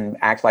gain can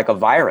act like a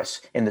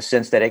virus in the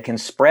sense that it can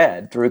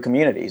spread through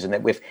communities, and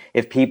that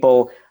if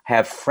people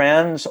have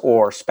friends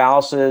or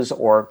spouses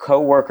or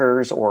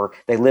coworkers or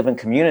they live in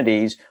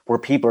communities where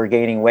people are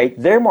gaining weight,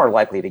 they're more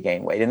likely to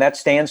gain weight. And that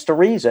stands to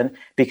reason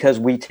because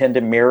we tend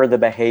to mirror the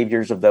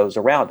behaviors of those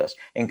around us.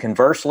 And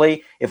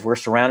conversely, if we're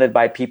surrounded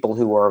by people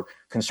who are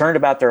concerned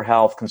about their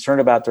health, concerned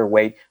about their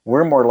weight,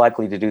 we're more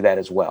likely to do that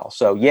as well.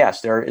 So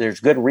yes, there's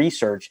good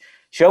research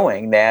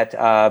showing that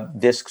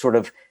this sort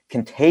of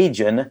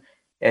contagion,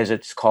 as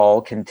it's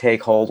called, can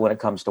take hold when it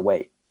comes to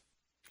weight.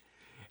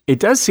 It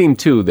does seem,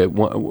 too, that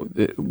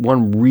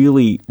one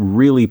really,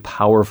 really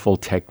powerful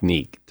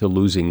technique to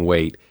losing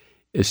weight,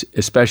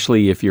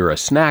 especially if you're a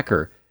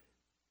snacker,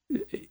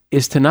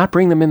 is to not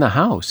bring them in the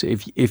house.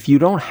 If you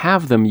don't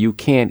have them, you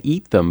can't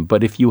eat them.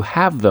 But if you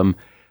have them,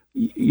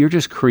 you're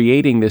just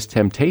creating this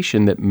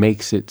temptation that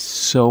makes it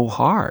so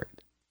hard.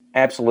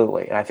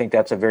 Absolutely. And I think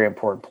that's a very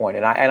important point.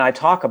 And I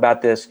talk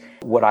about this,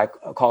 what I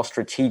call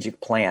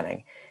strategic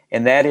planning.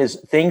 And that is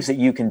things that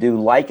you can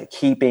do, like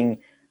keeping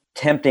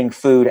tempting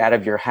food out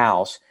of your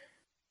house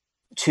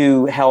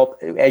to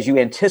help as you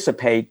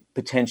anticipate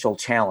potential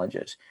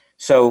challenges.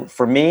 So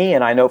for me,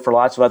 and I know for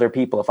lots of other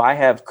people, if I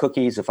have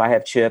cookies, if I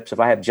have chips, if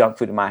I have junk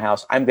food in my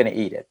house, I'm going to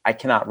eat it. I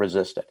cannot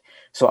resist it.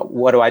 So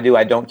what do?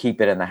 I don't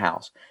keep it in the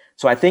house.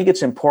 So I think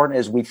it's important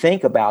as we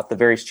think about the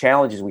various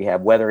challenges we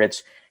have, whether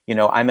it's,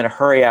 I'm in a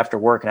hurry after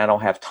work and I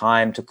don't have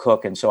time to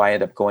cook, and so I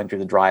end up going through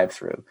the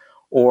drive-through.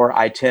 Or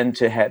I tend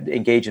to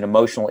engage in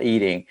emotional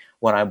eating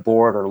when I'm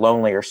bored or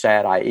lonely or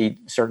sad. I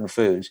eat certain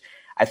foods.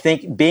 I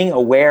think being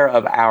aware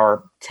of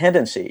our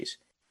tendencies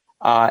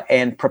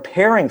and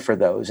preparing for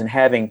those and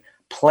having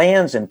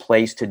plans in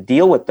place to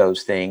deal with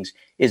those things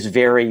is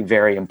very,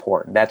 very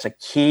important. That's a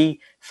key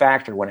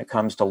factor when it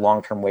comes to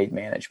long-term weight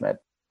management.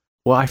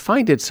 Well, I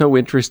find it so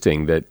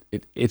interesting that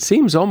it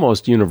seems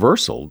almost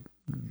universal.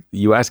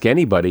 You ask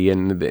anybody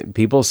and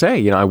people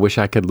say, I wish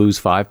I could lose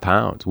 5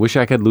 pounds, wish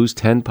I could lose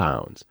 10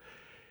 pounds.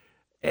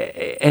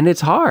 And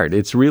it's hard.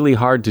 It's really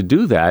hard to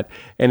do that.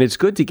 And it's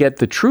good to get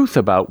the truth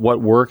about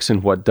what works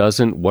and what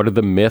doesn't, what are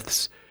the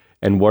myths,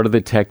 and what are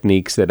the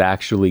techniques that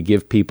actually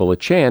give people a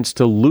chance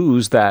to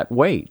lose that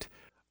weight.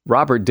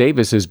 Robert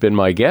Davis has been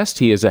my guest.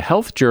 He is a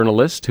health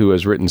journalist who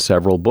has written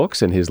several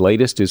books, and his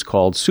latest is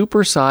called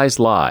Supersize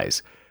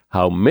Lies: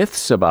 How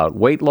Myths About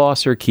Weight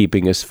Loss Are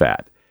Keeping Us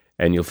Fat.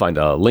 And you'll find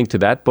a link to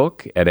that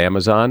book at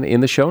Amazon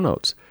in the show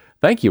notes.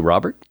 Thank you,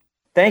 Robert.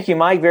 Thank you,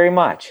 Mike, very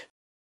much.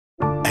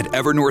 At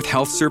Evernorth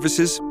Health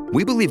Services,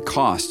 we believe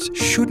costs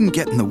shouldn't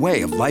get in the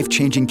way of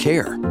life-changing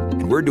care,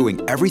 and we're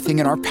doing everything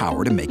in our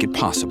power to make it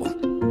possible.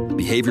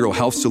 Behavioral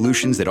health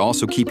solutions that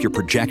also keep your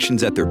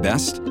projections at their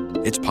best?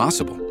 It's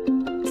possible.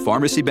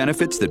 Pharmacy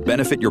benefits that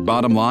benefit your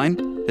bottom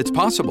line? It's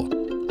possible.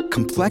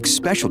 Complex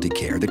specialty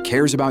care that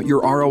cares about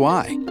your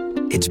ROI?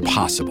 It's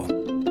possible.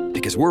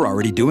 Because we're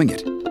already doing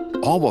it.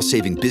 All while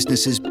saving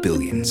businesses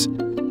billions.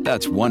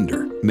 That's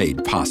Wonder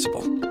made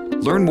possible.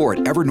 Learn more at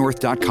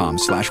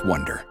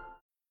evernorth.com/wonder.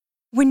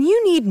 When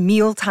you need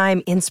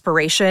mealtime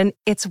inspiration,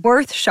 it's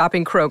worth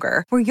shopping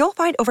Kroger, where you'll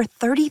find over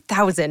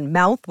 30,000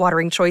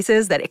 mouth-watering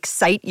choices that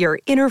excite your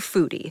inner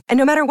foodie. And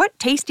no matter what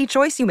tasty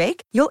choice you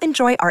make, you'll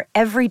enjoy our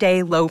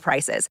everyday low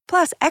prices,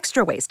 plus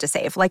extra ways to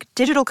save, like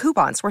digital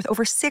coupons worth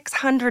over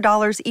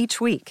 $600 each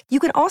week. You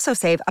can also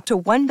save up to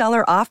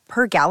 $1 off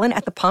per gallon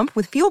at the pump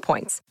with fuel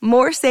points.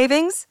 More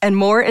savings and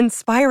more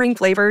inspiring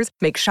flavors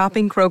make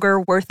shopping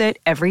Kroger worth it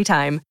every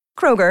time.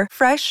 Kroger,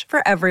 fresh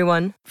for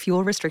everyone.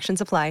 Fuel restrictions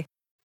apply.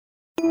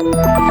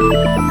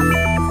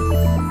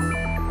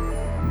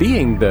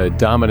 Being the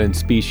dominant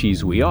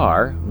species we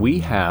are, we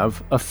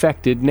have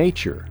affected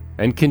nature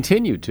and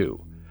continue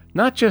to,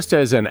 not just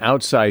as an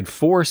outside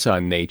force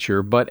on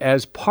nature, but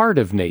as part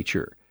of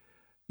nature.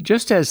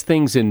 Just as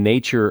things in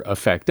nature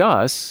affect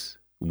us,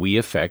 we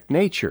affect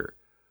nature.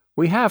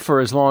 We have for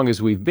as long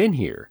as we've been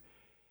here.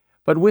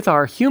 But with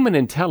our human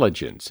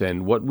intelligence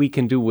and what we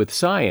can do with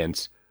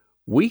science,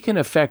 we can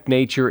affect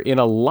nature in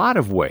a lot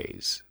of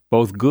ways,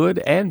 both good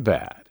and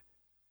bad.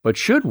 But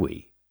should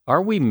we?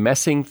 Are we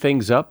messing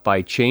things up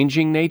by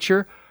changing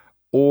nature?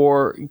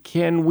 Or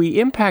can we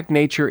impact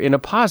nature in a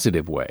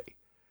positive way?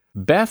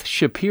 Beth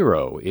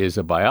Shapiro is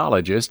a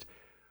biologist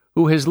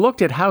who has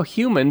looked at how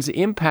humans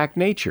impact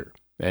nature,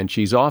 and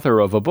she's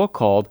author of a book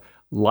called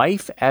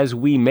Life as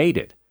We Made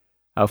It: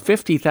 How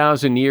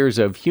 50,000 Years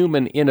of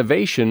Human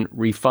Innovation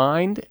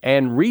Refined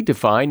and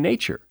Redefined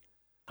Nature.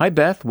 Hi,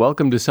 Beth.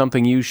 Welcome to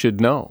Something You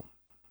Should Know.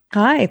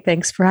 Hi,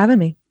 thanks for having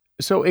me.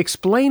 So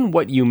explain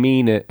what you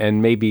mean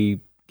and maybe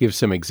give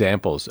some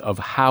examples of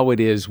how it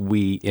is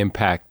we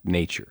impact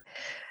nature.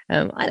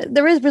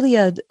 There is really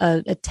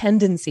a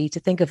tendency to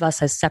think of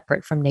us as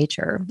separate from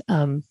nature,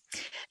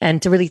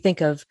 and to really think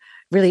of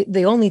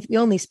the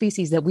only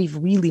species that we've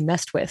really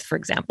messed with, for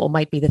example,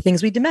 might be the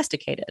things we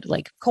domesticated,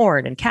 like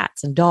corn and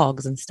cats and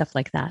dogs and stuff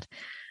like that.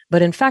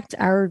 But in fact,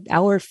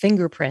 our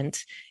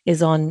fingerprint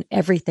is on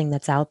everything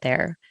that's out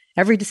there.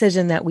 Every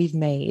decision that we've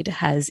made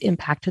has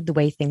impacted the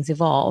way things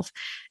evolve.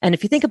 And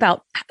if you think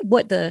about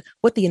what the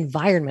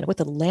environment, what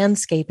the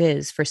landscape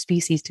is for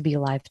species to be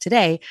alive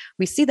today,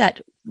 we see that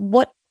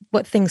what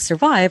things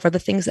survive are the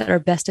things that are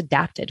best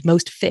adapted,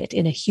 most fit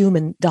in a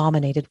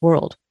human-dominated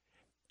world.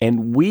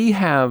 And we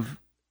have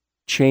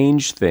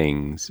changed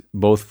things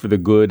both for the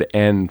good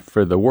and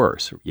for the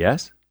worse,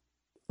 yes?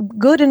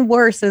 Good and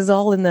worse is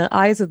all in the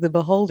eyes of the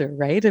beholder,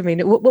 right? I mean,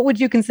 what would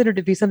you consider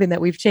to be something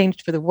that we've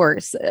changed for the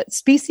worse?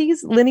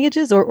 Species,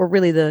 lineages, or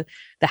really the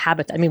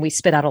habitat? I mean, we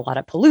spit out a lot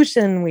of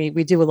pollution. We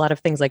do a lot of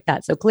things like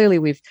that. So clearly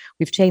we've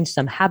changed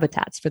some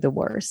habitats for the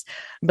worse.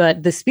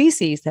 But the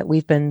species that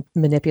we've been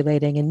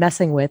manipulating and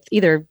messing with,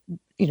 either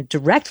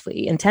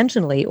directly,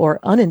 intentionally,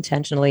 or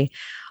unintentionally,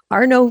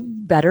 are no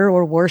better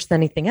or worse than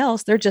anything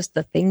else. They're just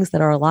the things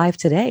that are alive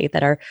today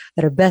that are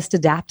best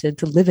adapted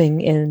to living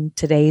in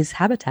today's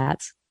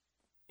habitats.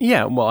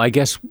 Yeah, well, I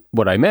guess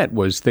what I meant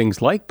was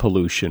things like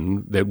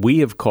pollution that we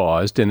have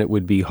caused, and it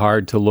would be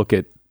hard to look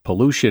at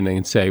pollution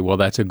and say, well,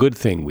 that's a good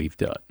thing we've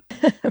done.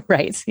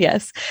 Right.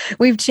 Yes.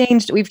 We've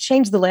changed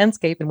the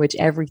landscape in which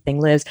everything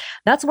lives.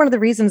 That's one of the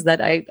reasons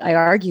that I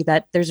argue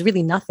that there's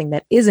really nothing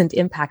that isn't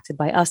impacted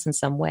by us in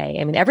some way.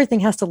 I mean, everything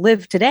has to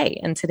live today,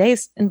 and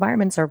today's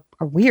environments are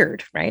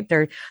weird, right?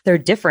 They're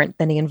different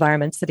than the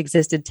environments that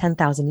existed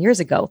 10,000 years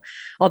ago.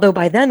 Although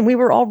by then we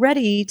were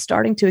already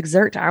starting to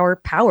exert our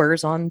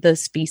powers on the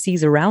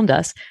species around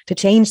us to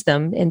change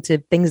them into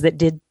things that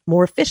did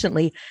more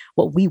efficiently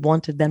what we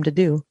wanted them to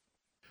do.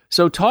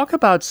 So talk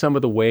about some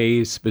of the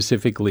ways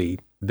specifically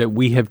that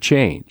we have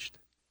changed.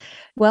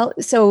 Well,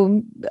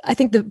 so I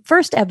think the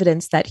first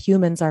evidence that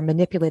humans are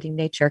manipulating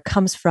nature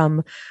comes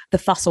from the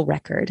fossil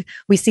record.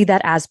 We see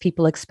that as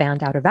people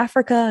expand out of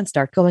Africa and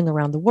start going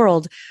around the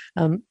world,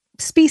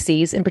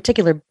 species, in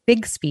particular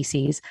big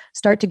species,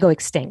 start to go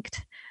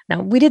extinct. Now,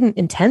 we didn't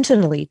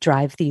intentionally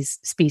drive these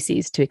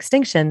species to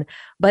extinction,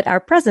 but our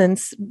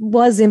presence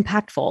was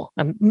impactful.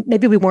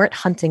 Maybe we weren't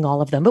hunting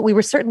all of them, but we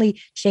were certainly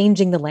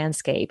changing the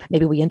landscape.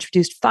 Maybe we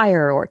introduced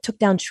fire or took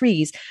down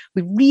trees.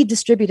 We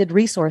redistributed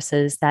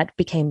resources that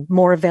became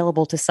more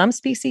available to some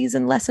species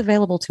and less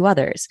available to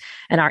others.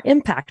 And our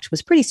impact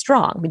was pretty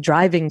strong. I mean,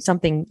 driving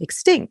something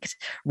extinct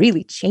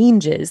really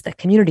changes the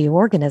community of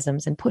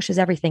organisms and pushes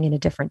everything in a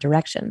different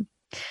direction.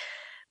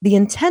 the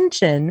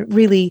intention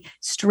really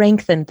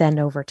strengthened then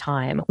over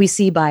time. We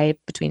see by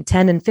between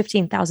 10 and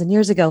 15,000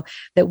 years ago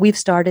that we've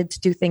started to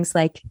do things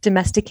like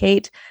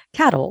domesticate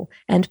cattle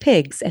and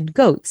pigs and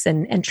goats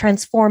and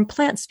transform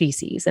plant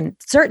species. And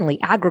certainly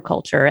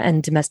agriculture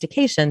and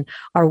domestication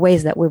are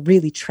ways that we're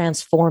really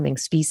transforming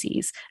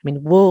species. I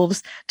mean,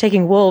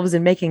 taking wolves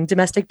and making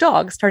domestic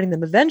dogs, turning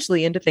them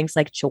eventually into things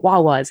like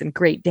Chihuahuas and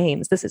Great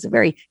Danes. This is a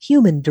very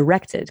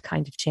human-directed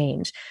kind of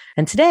change.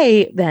 And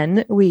today,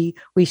 then, we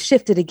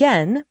shifted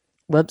again.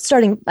 Well,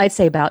 starting, I'd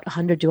say about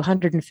 100 to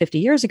 150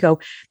 years ago,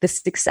 the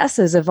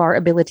successes of our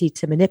ability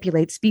to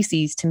manipulate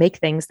species to make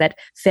things that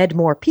fed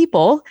more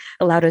people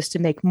allowed us to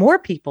make more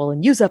people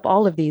and use up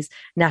all of these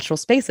natural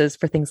spaces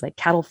for things like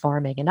cattle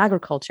farming and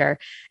agriculture.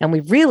 And we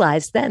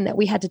realized then that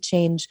we had to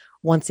change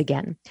once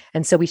again.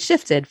 And so we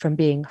shifted from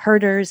being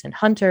herders and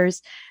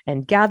hunters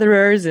and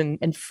gatherers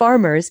and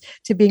farmers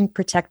to being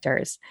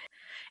protectors.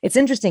 It's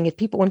interesting,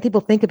 when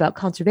people think about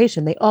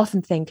conservation, they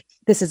often think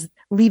this is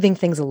leaving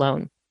things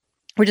alone.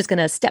 We're just going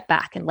to step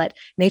back and let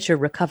nature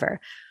recover.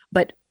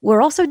 But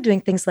we're also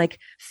doing things like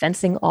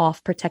fencing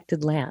off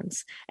protected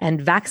lands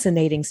and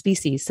vaccinating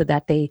species so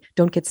that they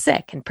don't get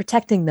sick and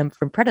protecting them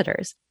from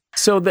predators.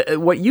 So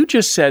what you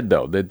just said,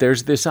 though, that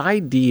there's this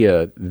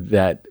idea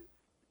that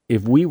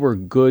if we were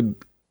good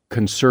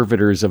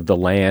conservators of the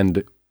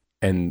land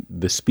and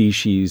the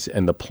species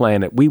and the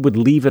planet, we would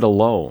leave it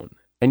alone.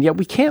 And yet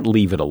we can't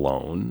leave it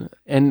alone.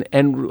 And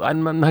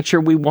I'm not sure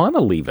we want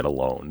to leave it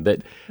alone.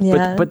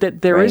 But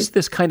that there is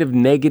this kind of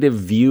negative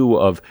view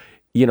of,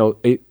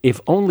 if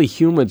only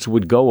humans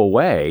would go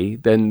away,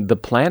 then the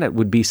planet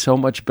would be so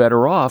much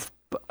better off.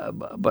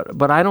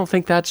 But I don't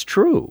think that's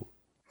true.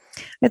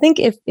 I think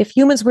if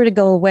humans were to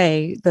go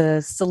away, the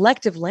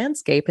selective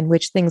landscape in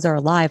which things are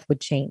alive would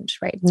change,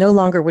 right? No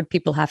longer would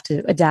people have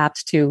to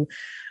adapt to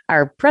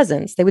our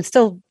presence. They would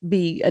still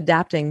be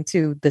adapting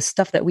to the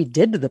stuff that we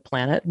did to the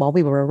planet while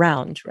we were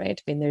around,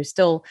 right? I mean, there's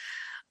still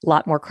a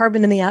lot more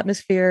carbon in the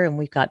atmosphere, and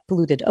we've got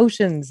polluted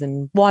oceans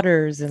and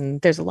waters,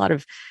 and there's a lot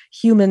of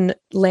human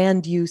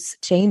land use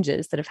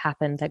changes that have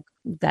happened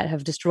that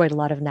have destroyed a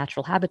lot of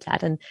natural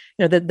habitat. And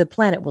the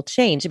planet will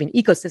change. I mean,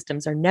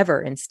 ecosystems are never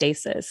in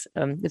stasis.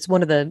 It's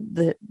one of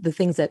the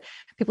things that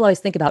people always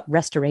think about: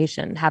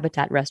 restoration,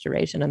 habitat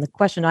restoration. And the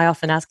question I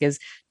often ask is,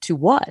 to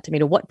what? I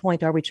mean, at what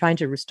point are we trying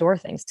to restore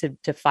things?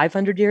 To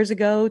 500 years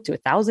ago, to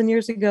 1,000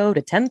 years ago,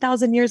 to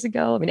 10,000 years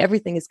ago? I mean,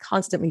 everything is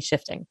constantly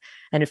shifting.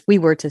 And if we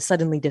were to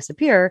suddenly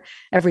disappear,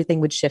 everything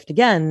would shift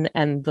again,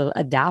 and the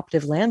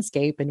adaptive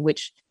landscape in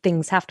which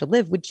things have to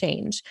live would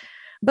change.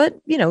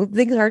 But,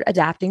 things are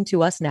adapting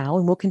to us now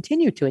and will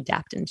continue to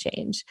adapt and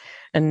change.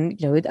 And,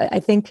 I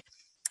think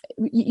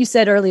you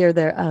said earlier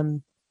there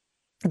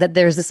that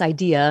there's this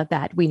idea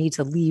that we need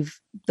to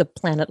leave the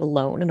planet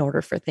alone in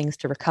order for things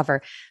to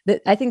recover.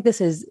 I think this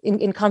is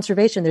in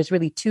conservation, there's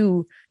really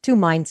two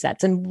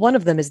mindsets. And one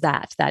of them is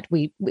that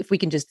if we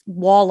can just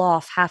wall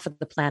off half of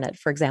the planet,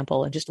 for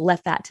example, and just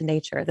let that to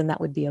nature, then that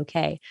would be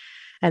okay.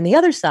 And the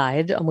other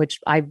side, on which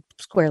I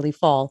squarely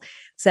fall,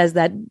 says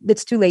that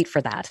it's too late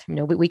for that.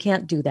 We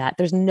can't do that.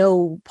 There's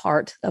no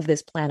part of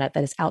this planet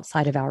that is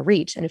outside of our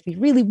reach. And if we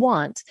really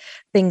want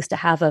things to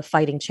have a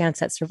fighting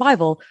chance at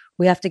survival,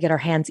 we have to get our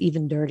hands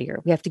even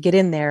dirtier. We have to get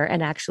in there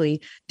and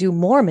actually do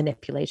more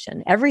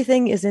manipulation.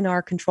 Everything is in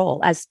our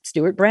control. As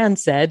Stuart Brand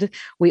said,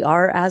 we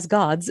are as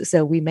gods,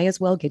 so we may as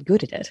well get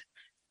good at it.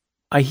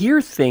 I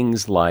hear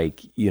things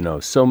like,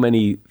 so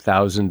many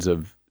thousands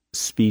of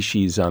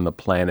species on the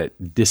planet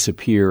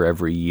disappear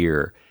every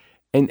year.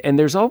 And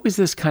there's always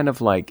this kind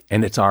of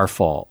and it's our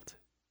fault.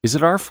 Is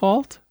it our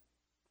fault?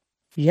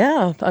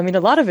 Yeah, I mean, a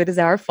lot of it is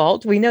our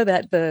fault. We know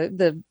that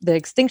the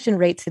extinction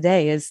rate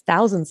today is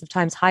thousands of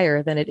times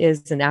higher than it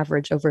is an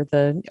average over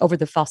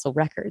the fossil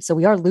record. So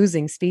we are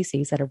losing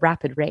species at a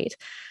rapid rate.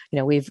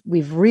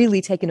 We've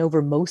really taken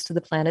over most of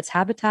the planet's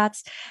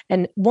habitats.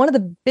 And one of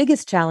the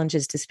biggest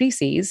challenges to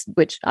species,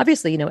 which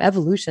obviously,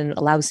 evolution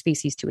allows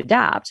species to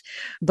adapt,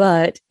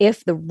 but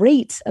if the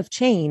rate of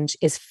change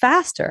is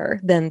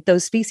faster than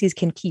those species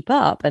can keep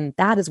up, and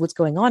that is what's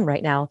going on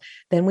right now,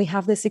 then we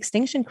have this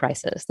extinction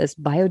crisis, this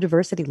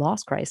biodiversity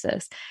loss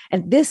crisis.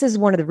 And this is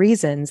one of the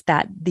reasons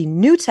that the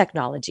new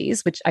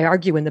technologies, which I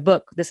argue in the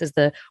book,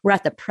 we're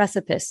at the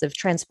precipice of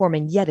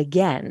transforming yet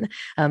again,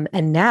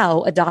 and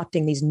now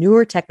adopting these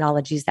newer technologies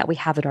that we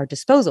have at our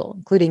disposal,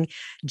 including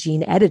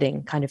gene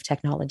editing kind of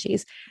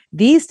technologies.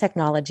 These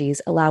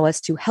technologies allow us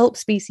to help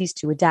species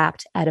to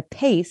adapt at a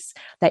pace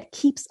that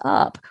keeps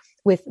up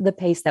with the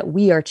pace that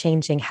we are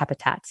changing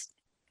habitats.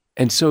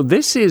 And so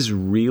this is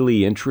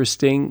really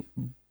interesting,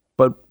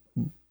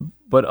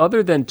 but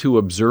other than to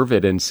observe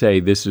it and say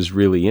this is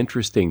really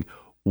interesting,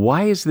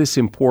 why is this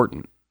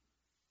important?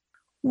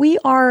 We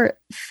are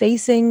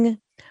facing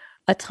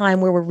a time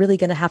where we're really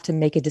going to have to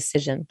make a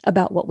decision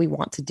about what we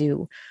want to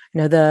do.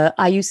 The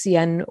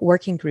IUCN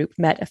working group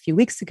met a few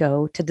weeks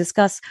ago to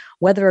discuss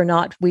whether or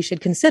not we should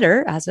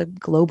consider, as a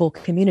global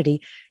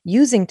community,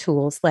 using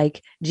tools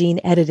like gene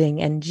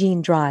editing and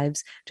gene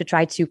drives to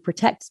try to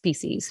protect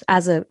species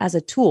as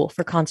a tool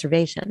for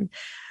conservation.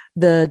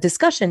 The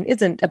discussion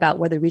isn't about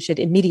whether we should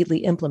immediately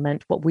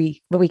implement what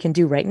we can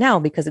do right now,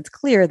 because it's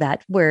clear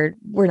that we're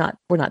not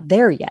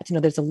there yet.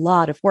 There's a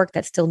lot of work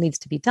that still needs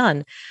to be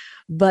done.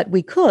 But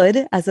we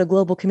could, as a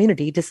global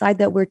community, decide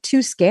that we're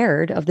too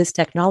scared of this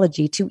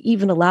technology to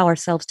even allow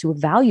ourselves to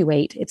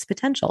evaluate its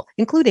potential,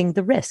 including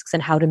the risks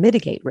and how to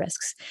mitigate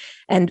risks.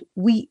 And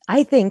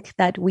I think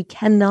that we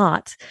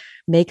cannot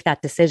make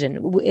that decision.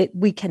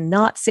 We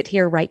cannot sit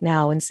here right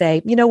now and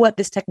say, you know what,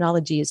 this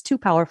technology is too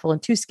powerful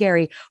and too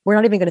scary. We're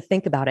not even going to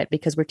think about it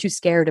because we're too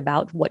scared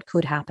about what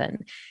could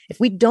happen. If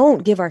we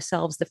don't give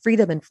ourselves the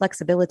freedom and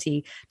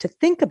flexibility to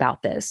think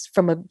about this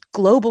from a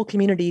global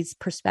community's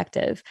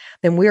perspective,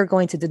 then we are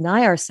going to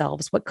deny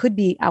ourselves what could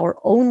be our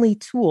only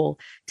tool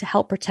to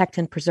help protect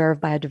and preserve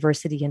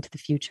biodiversity into the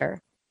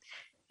future.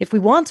 If we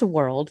want a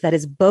world that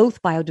is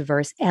both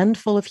biodiverse and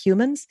full of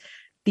humans,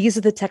 these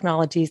are the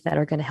technologies that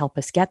are going to help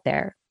us get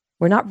there.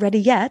 We're not ready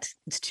yet.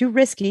 It's too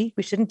risky.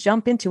 We shouldn't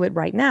jump into it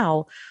right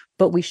now,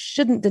 but we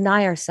shouldn't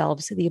deny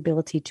ourselves the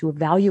ability to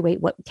evaluate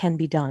what can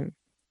be done.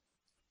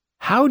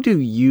 How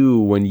do you,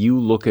 when you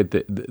look at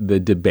the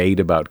debate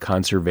about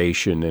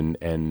conservation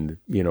and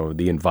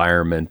the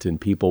environment and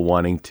people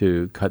wanting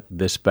to cut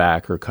this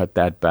back or cut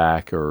that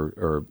back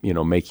or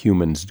make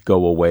humans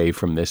go away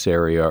from this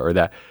area or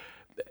that,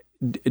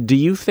 do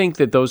you think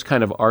that those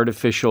kind of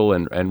artificial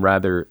and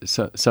rather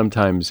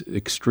sometimes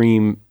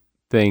extreme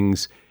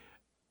things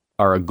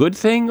are a good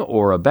thing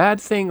or a bad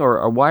thing,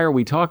 or why are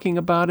we talking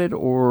about it,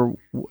 or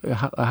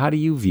how do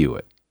you view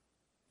it?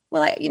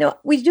 Well,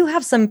 we do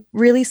have some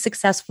really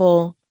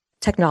successful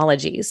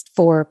technologies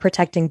for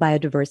protecting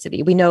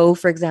biodiversity. We know,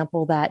 for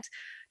example, that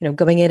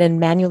going in and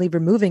manually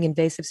removing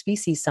invasive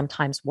species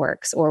sometimes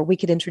works, or we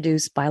could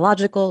introduce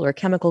biological or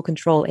chemical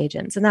control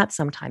agents, and that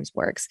sometimes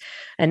works.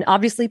 And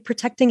obviously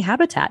protecting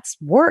habitats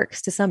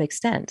works to some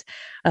extent.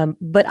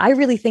 But I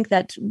really think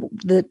that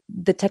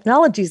the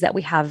technologies that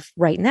we have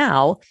right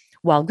now,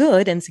 while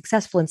good and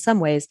successful in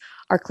some ways,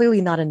 are clearly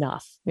not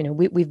enough.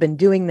 We've been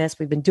doing this,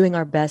 we've been doing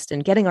our best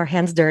and getting our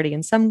hands dirty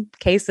in some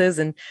cases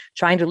and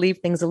trying to leave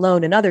things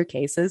alone in other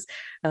cases.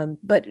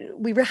 But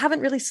we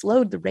haven't really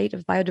slowed the rate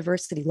of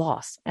biodiversity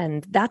loss.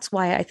 And that's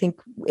why I think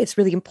it's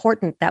really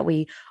important that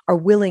we are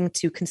willing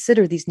to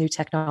consider these new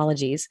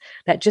technologies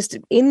that just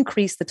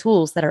increase the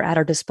tools that are at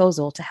our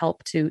disposal to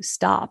help to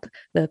stop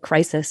the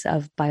crisis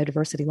of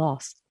biodiversity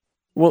loss.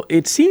 Well,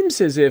 it seems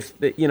as if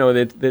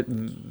that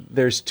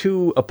there's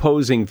two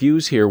opposing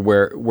views here,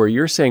 where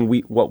you're saying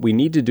what we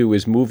need to do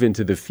is move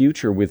into the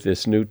future with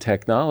this new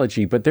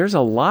technology, but there's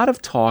a lot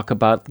of talk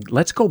about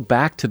let's go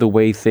back to the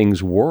way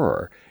things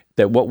were.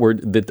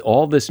 That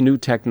all this new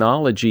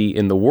technology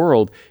in the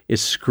world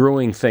is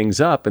screwing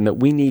things up, and that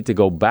we need to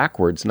go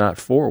backwards, not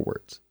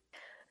forwards.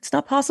 It's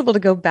not possible to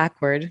go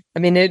backward. I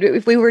mean,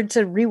 if we were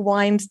to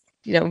rewind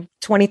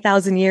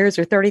 20,000 years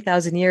or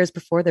 30,000 years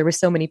before there were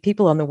so many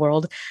people on the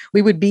world,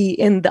 we would be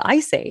in the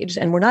ice age,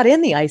 and we're not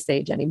in the ice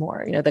age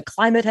anymore. The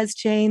climate has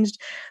changed,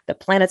 the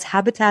planet's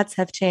habitats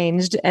have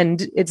changed,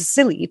 and it's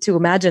silly to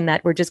imagine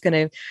that we're just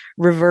going to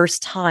reverse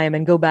time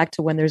and go back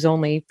to when there's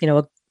only,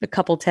 a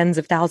couple tens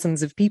of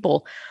thousands of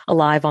people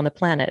alive on the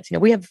planet.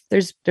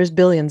 There's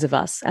billions of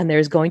us, and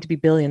there's going to be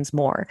billions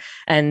more.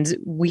 And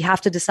we have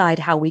to decide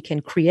how we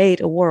can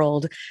create a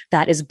world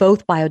that is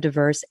both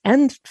biodiverse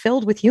and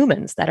filled with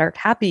humans that are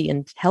happy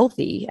and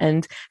healthy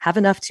and have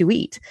enough to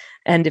eat.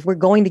 And if we're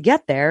going to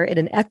get there in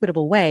an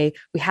equitable way,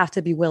 we have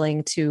to be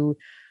willing to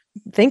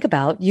think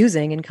about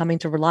using and coming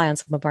to rely on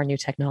some of our new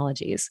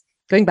technologies.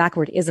 Going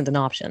backward isn't an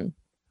option.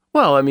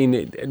 Well, I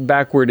mean,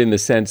 backward in the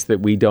sense that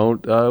we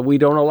don't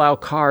allow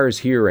cars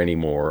here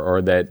anymore,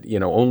 or that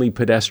only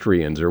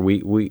pedestrians, or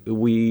we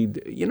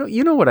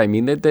what I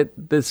mean. That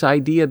this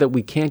idea that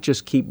we can't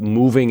just keep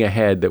moving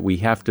ahead, that we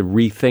have to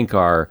rethink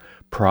our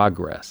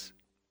progress.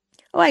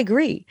 Oh, I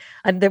agree.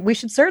 That we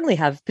should certainly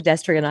have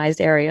pedestrianized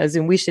areas,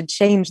 and we should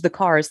change the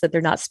cars so that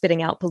they're not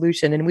spitting out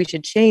pollution, and we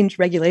should change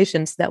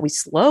regulations so that we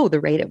slow the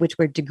rate at which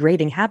we're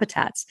degrading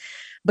habitats.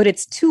 But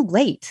it's too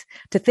late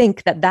to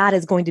think that that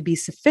is going to be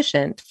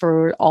sufficient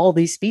for all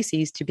these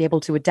species to be able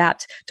to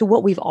adapt to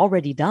what we've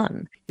already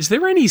done. Is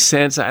there any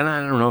sense, and I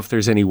don't know if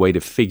there's any way to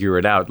figure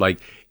it out, like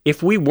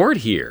if we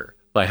weren't here,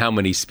 like how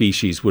many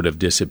species would have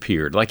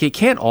disappeared? Like it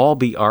can't all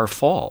be our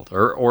fault,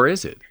 or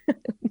is it?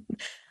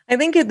 I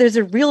think there's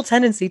a real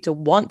tendency to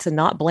want to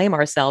not blame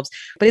ourselves,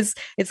 but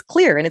it's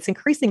clear, and it's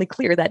increasingly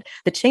clear, that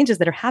the changes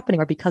that are happening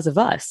are because of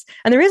us.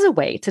 And there is a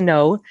way to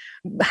know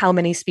how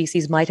many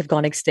species might have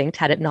gone extinct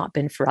had it not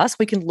been for us.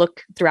 We can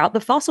look throughout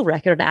the fossil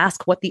record and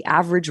ask what the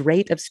average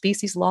rate of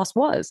species loss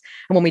was.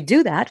 And when we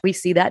do that, we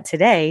see that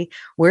today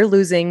we're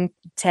losing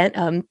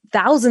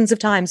thousands of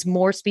times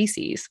more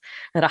species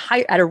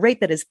at a rate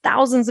that is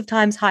thousands of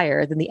times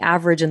higher than the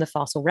average in the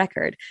fossil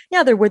record.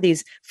 Now, there were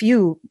these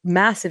few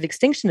massive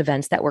extinction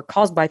events that were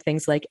caused by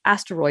things like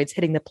asteroids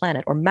hitting the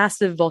planet or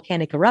massive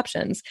volcanic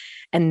eruptions.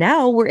 And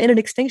now we're in an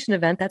extinction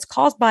event that's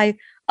caused by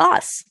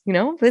us.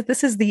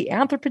 This is the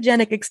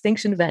anthropogenic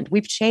extinction event.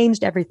 We've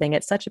changed everything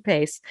at such a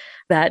pace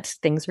that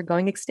things are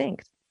going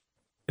extinct.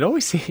 It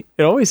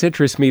always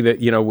interests me that,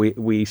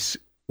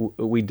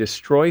 we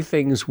destroy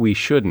things we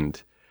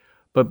shouldn't,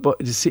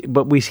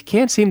 but we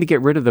can't seem to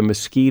get rid of the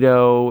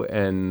mosquito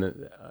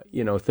and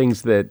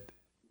things that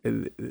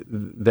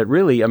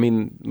really, I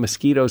mean,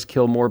 mosquitoes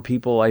kill more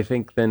people, I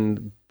think,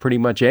 than pretty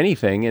much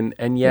anything,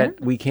 and yet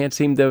we can't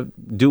seem to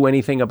do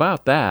anything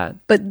about that.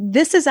 But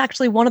this is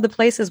actually one of the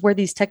places where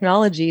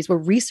where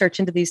research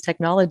into these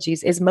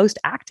technologies is most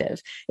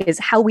active, is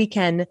how we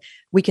can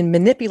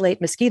manipulate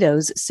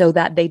mosquitoes so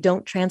that they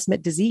don't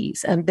transmit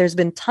disease. And there's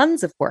been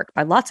tons of work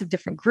by lots of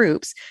different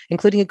groups,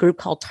 including a group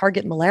called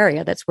Target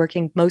Malaria that's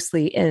working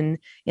mostly in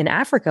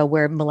Africa,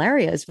 where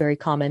malaria is very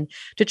common,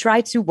 to try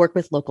to work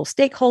with local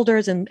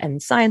stakeholders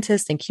and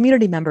scientists and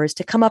community members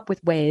to come up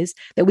with ways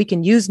that we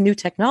can use new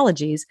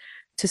technologies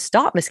to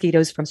stop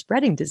mosquitoes from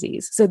spreading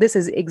disease. So this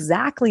is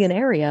exactly an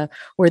area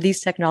where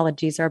these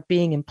technologies are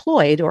being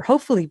employed, or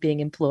hopefully being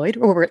employed,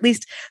 or we're at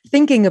least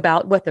thinking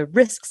about what the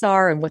risks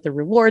are and what the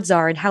rewards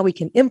are and how we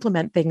can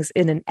implement things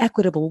in an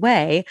equitable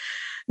way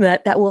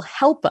that will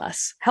help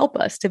us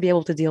to be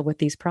able to deal with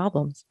these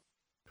problems.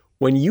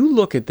 When you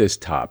look at this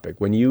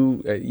topic, when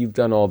you've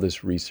done all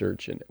this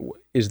research, and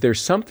is there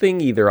something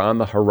either on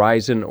the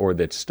horizon or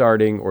that's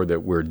starting or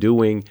that we're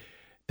doing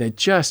that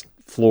just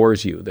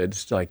floors you,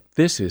 that's like,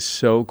 this is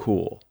so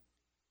cool?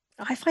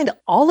 I find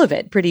all of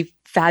it pretty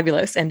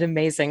fabulous and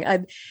amazing.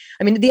 I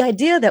mean, the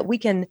idea that we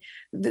can,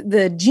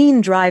 the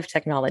gene drive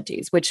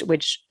technologies, which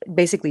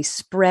basically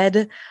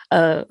spread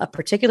a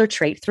particular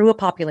trait through a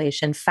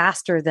population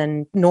faster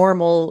than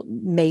normal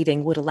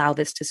mating would allow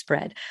this to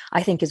spread,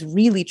 I think is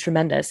really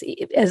tremendous.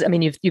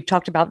 You've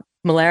talked about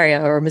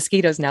malaria or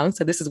mosquitoes now,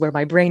 so this is where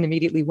my brain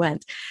immediately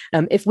went.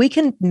 If we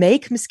can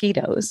make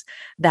mosquitoes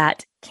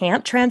that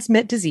can't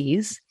transmit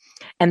disease,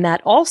 and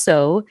that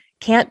also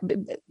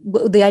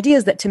the idea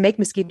is that to make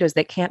mosquitoes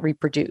that can't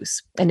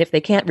reproduce. And if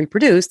they can't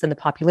reproduce, then the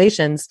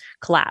populations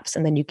collapse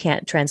and then you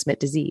can't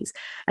transmit disease.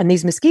 And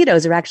these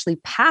mosquitoes are actually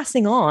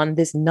passing on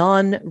this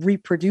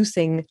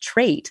non-reproducing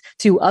trait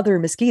to other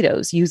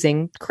mosquitoes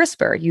using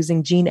CRISPR,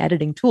 using gene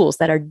editing tools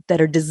that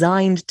are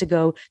designed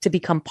to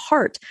become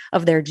part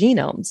of their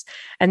genomes.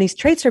 And these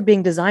traits are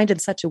being designed in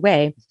such a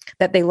way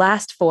that they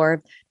last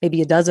for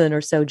maybe a dozen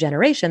or so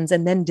generations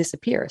and then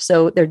disappear.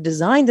 So they're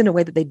designed in a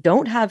way that they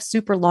don't have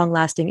super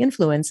long-lasting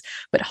influence,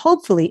 but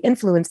hopefully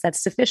influence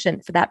that's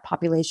sufficient for that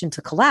population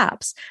to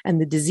collapse and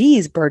the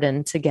disease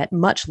burden to get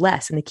much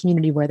less in the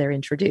community where they're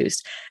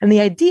introduced. And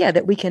the idea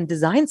that we can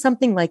design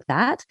something like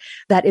that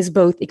is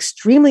both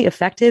extremely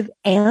effective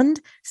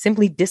and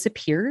simply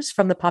disappears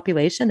from the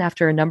population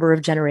after a number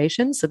of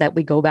generations, so that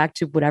we go back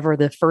to whatever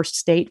the first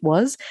state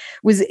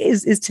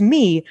is to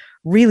me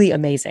really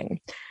amazing.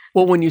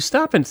 Well, when you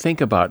stop and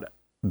think about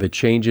the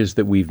changes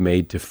that we've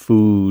made to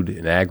food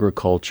and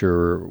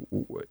agriculture,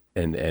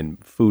 and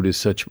food is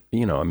such,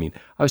 I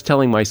was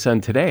telling my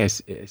son today, I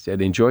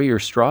said, enjoy your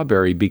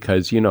strawberry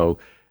because,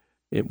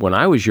 when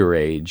I was your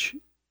age,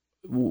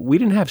 we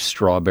didn't have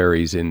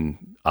strawberries in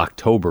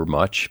October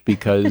much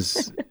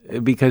because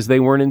they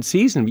weren't in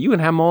season. You can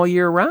have them all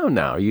year round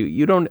now.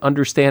 You don't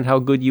understand how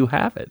good you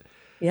have it.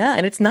 Yeah,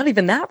 and it's not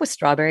even that with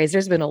strawberries.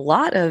 There's been a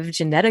lot of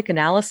genetic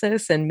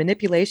analysis and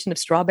manipulation of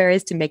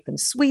strawberries to make them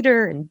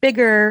sweeter and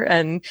bigger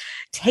and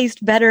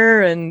taste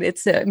better. And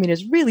it's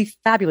really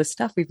fabulous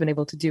stuff we've been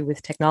able to do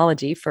with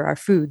technology for our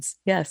foods.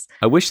 Yes.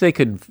 I wish they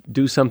could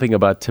do something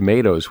about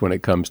tomatoes when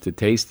it comes to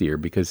tastier,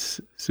 because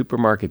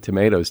supermarket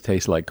tomatoes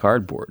taste like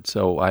cardboard.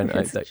 So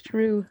That's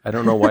true. I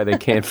don't know why they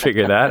can't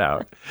figure that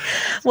out.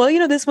 Well,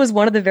 this was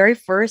one of the very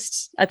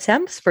first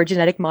attempts for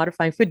genetic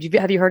modifying food.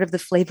 Have you heard of the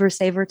Flavor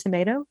Saver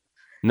tomato?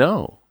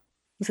 No.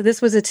 So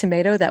this was a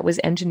tomato that was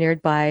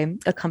engineered by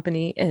a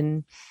company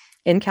in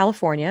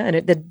California.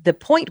 And the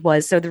point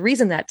was, so the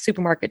reason that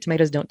supermarket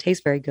tomatoes don't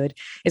taste very good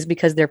is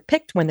because they're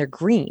picked when they're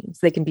green. So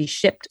they can be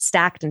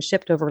stacked and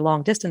shipped over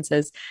long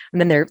distances.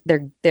 And then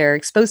they're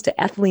exposed to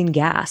ethylene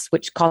gas,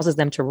 which causes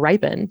them to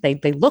ripen.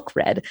 They look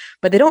red,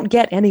 but they don't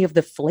get any of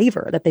the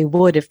flavor that they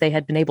would if they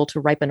had been able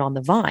to ripen on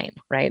the vine,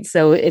 right?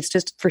 So it's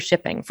just for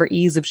shipping, for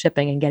ease of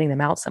shipping and getting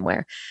them out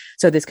somewhere.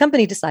 So this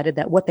company decided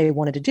that what they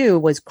wanted to do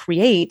was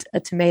create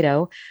a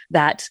tomato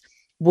that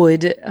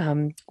would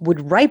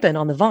ripen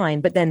on the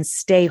vine, but then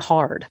stay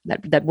hard.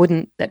 That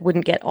wouldn't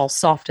get all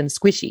soft and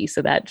squishy,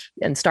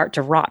 and start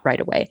to rot right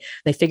away.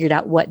 They figured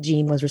out what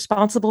gene was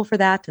responsible for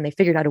that, and they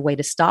figured out a way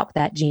to stop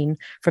that gene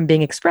from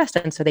being expressed.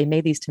 And so they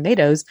made these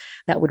tomatoes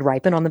that would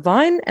ripen on the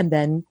vine and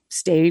then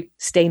stay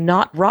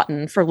not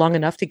rotten for long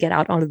enough to get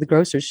out onto the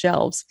grocer's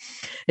shelves.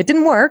 It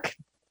didn't work,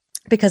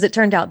 because it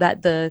turned out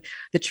that the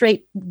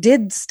trait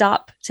did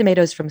stop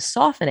tomatoes from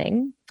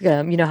softening.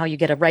 You know how you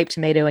get a ripe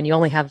tomato and you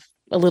only have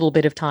a little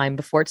bit of time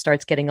before it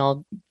starts getting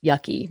all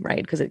yucky,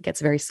 right? Because it gets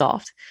very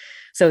soft.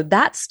 So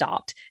that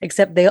stopped,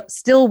 except they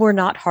still were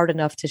not hard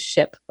enough to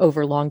ship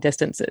over long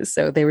distances.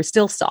 So they were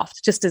still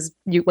soft, just as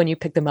when you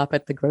pick them up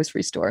at the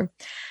grocery store.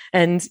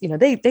 And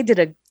they did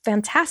a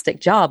fantastic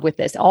job with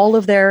this. All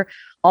of their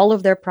All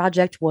of their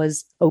project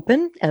was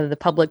open and the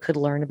public could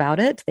learn about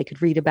it. They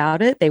could read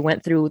about it. They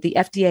went through the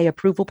FDA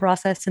approval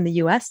process in the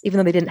US, even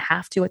though they didn't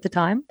have to at the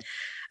time.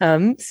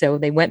 So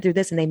they went through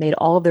this and they made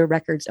all of their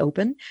records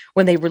open.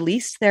 When they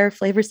released their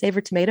Flavor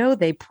Saver tomato,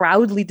 they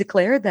proudly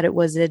declared that it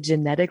was a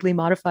genetically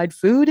modified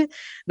food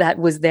that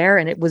was there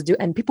and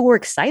and people were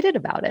excited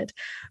about it.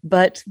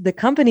 But the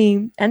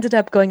company ended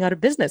up going out of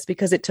business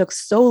because it took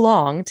so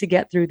long to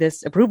get through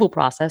this approval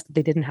process that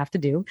they didn't have to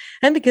do.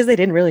 And because they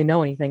didn't really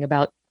know anything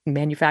about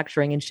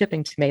manufacturing and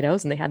shipping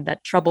tomatoes, and they had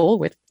that trouble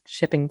with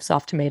shipping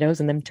soft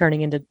tomatoes and them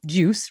turning into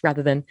juice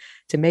rather than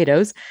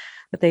tomatoes.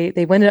 But they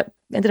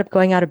ended up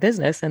going out of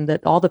business, and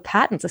that all the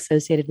patents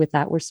associated with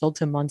that were sold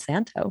to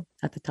Monsanto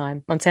at the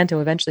time.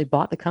 Monsanto eventually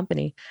bought the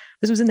company.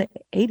 This was in the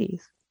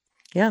 80s.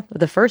 Yeah,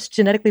 the first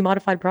genetically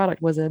modified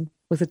product was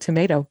a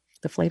tomato,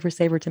 the Flavor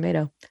Saver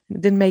tomato.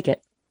 It didn't make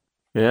it.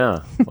 Yeah,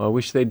 well, I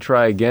wish they'd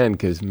try again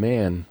because,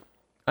 man,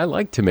 I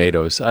like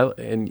tomatoes.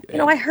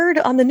 I heard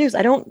on the news,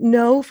 I don't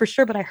know for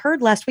sure, but I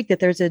heard last week that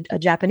there's a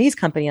Japanese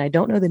company, and I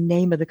don't know the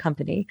name of the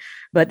company,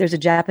 but there's a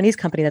Japanese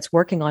company that's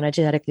working on a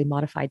genetically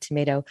modified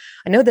tomato.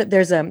 I know that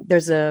there's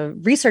a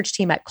research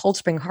team at Cold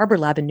Spring Harbor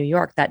Lab in New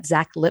York that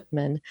Zach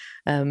Lipman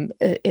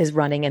is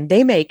running, and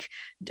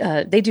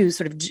they do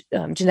sort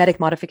of genetic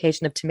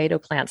modification of tomato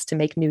plants to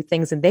make new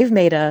things. And they've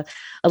made a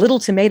little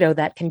tomato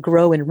that can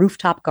grow in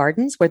rooftop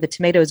gardens where the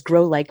tomatoes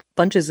grow like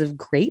bunches of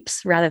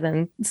grapes rather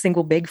than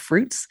single big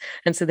fruits.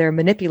 And so they're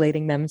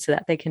manipulating them so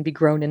that they can be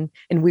grown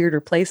in weirder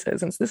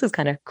places. And so this is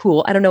kind of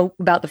cool. I don't know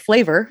about the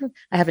flavor.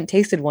 I haven't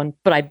tasted one,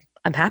 but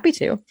I'm happy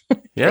to.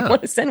 Yeah. They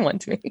want to send one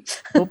to me.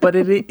 Well, but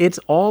it's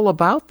all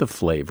about the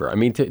flavor. I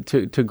mean,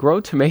 to grow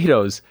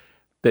tomatoes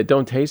that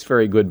don't taste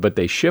very good, but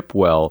they ship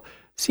well,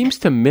 seems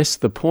to miss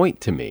the point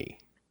to me.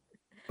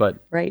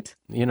 But, right.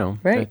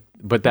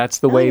 But that's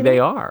the way they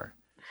are.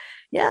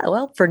 Yeah,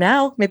 well, for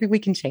now, maybe we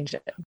can change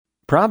it.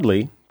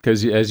 Probably,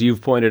 because as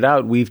you've pointed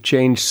out, we've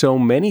changed so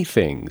many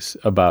things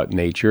about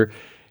nature,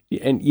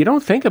 and you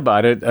don't think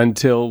about it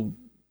until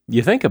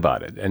you think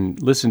about it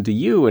and listen to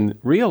you and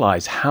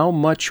realize how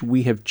much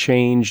we have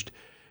changed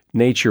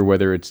nature,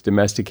 whether it's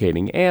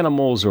domesticating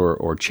animals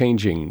or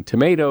changing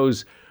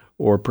tomatoes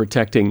or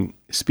protecting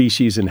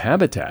species and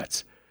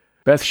habitats.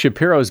 Beth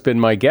Shapiro's been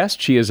my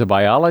guest. She is a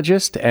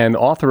biologist and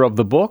author of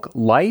the book,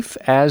 Life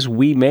as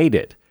We Made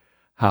It: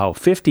 How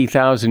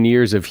 50,000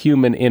 Years of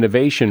Human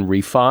Innovation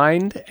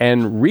Refined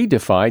and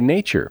Redefined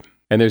Nature.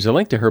 And there's a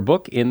link to her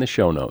book in the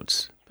show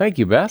notes. Thank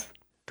you, Beth.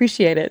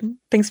 Appreciate it.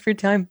 Thanks for your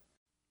time.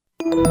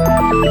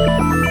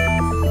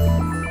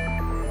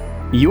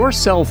 Your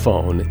cell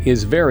phone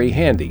is very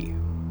handy,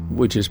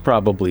 which is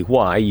probably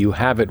why you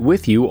have it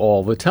with you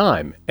all the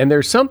time. And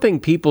there's something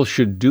people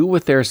should do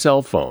with their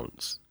cell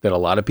phones that a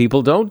lot of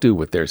people don't do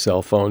with their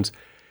cell phones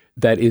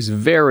that is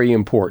very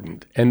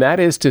important, and that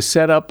is to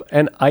set up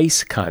an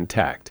ICE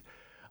contact.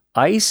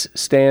 ICE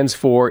stands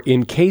for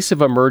In Case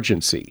of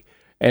Emergency,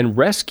 and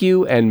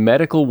rescue and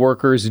medical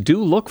workers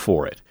do look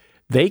for it.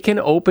 They can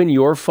open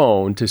your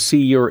phone to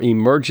see your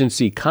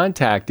emergency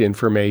contact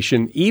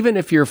information, even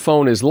if your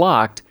phone is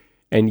locked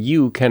and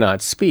you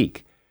cannot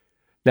speak.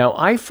 Now,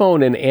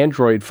 iPhone and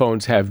Android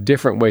phones have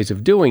different ways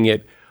of doing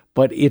it,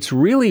 but it's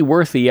really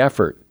worth the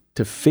effort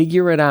to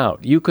figure it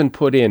out. You can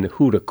put in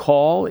who to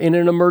call in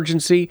an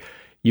emergency.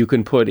 You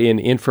can put in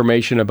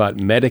information about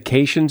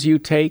medications you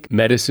take,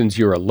 medicines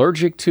you're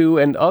allergic to,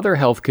 and other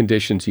health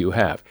conditions you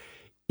have.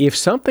 If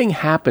something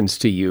happens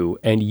to you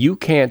and you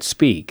can't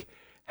speak,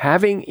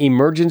 having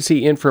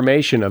emergency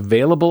information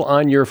available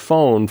on your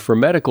phone for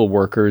medical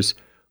workers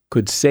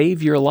could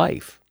save your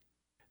life.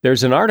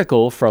 There's an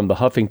article from the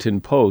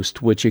Huffington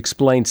Post which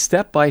explains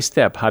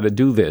step-by-step how to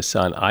do this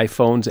on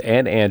iPhones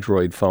and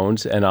Android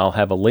phones, and I'll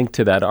have a link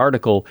to that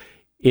article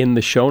in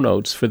the show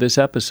notes for this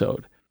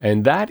episode.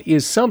 And that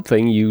is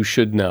something you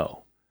should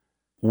know.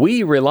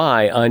 We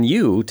rely on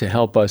you to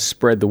help us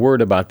spread the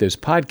word about this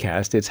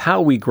podcast. It's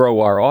how we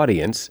grow our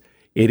audience.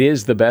 It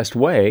is the best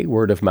way,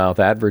 word-of-mouth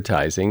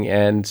advertising,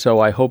 and so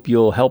I hope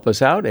you'll help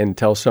us out and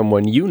tell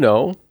someone you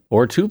know,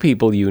 or two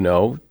people you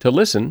know, to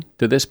listen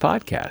to this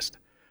podcast.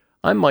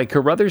 I'm Mike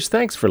Carruthers.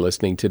 Thanks for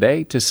listening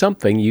today to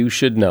Something You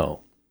Should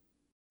Know.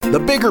 The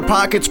Bigger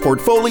Pockets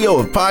portfolio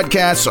of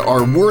podcasts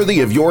are worthy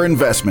of your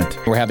investment.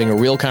 We're having a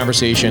real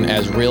conversation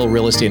as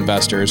real estate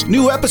investors.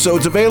 New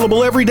episodes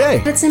available every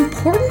day. It's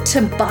important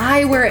to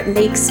buy where it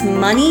makes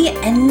money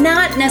and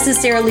not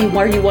necessarily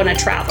where you want to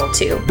travel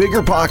to.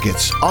 Bigger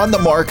Pockets, On the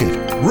Market,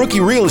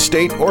 Rookie Real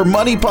Estate, or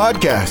Money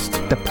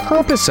Podcast. The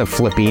purpose of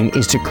flipping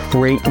is to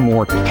create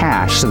more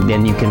cash so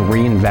then you can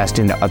reinvest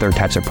into other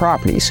types of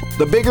properties.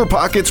 The Bigger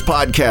Pockets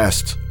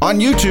Podcast on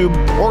YouTube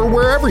or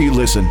wherever you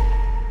listen.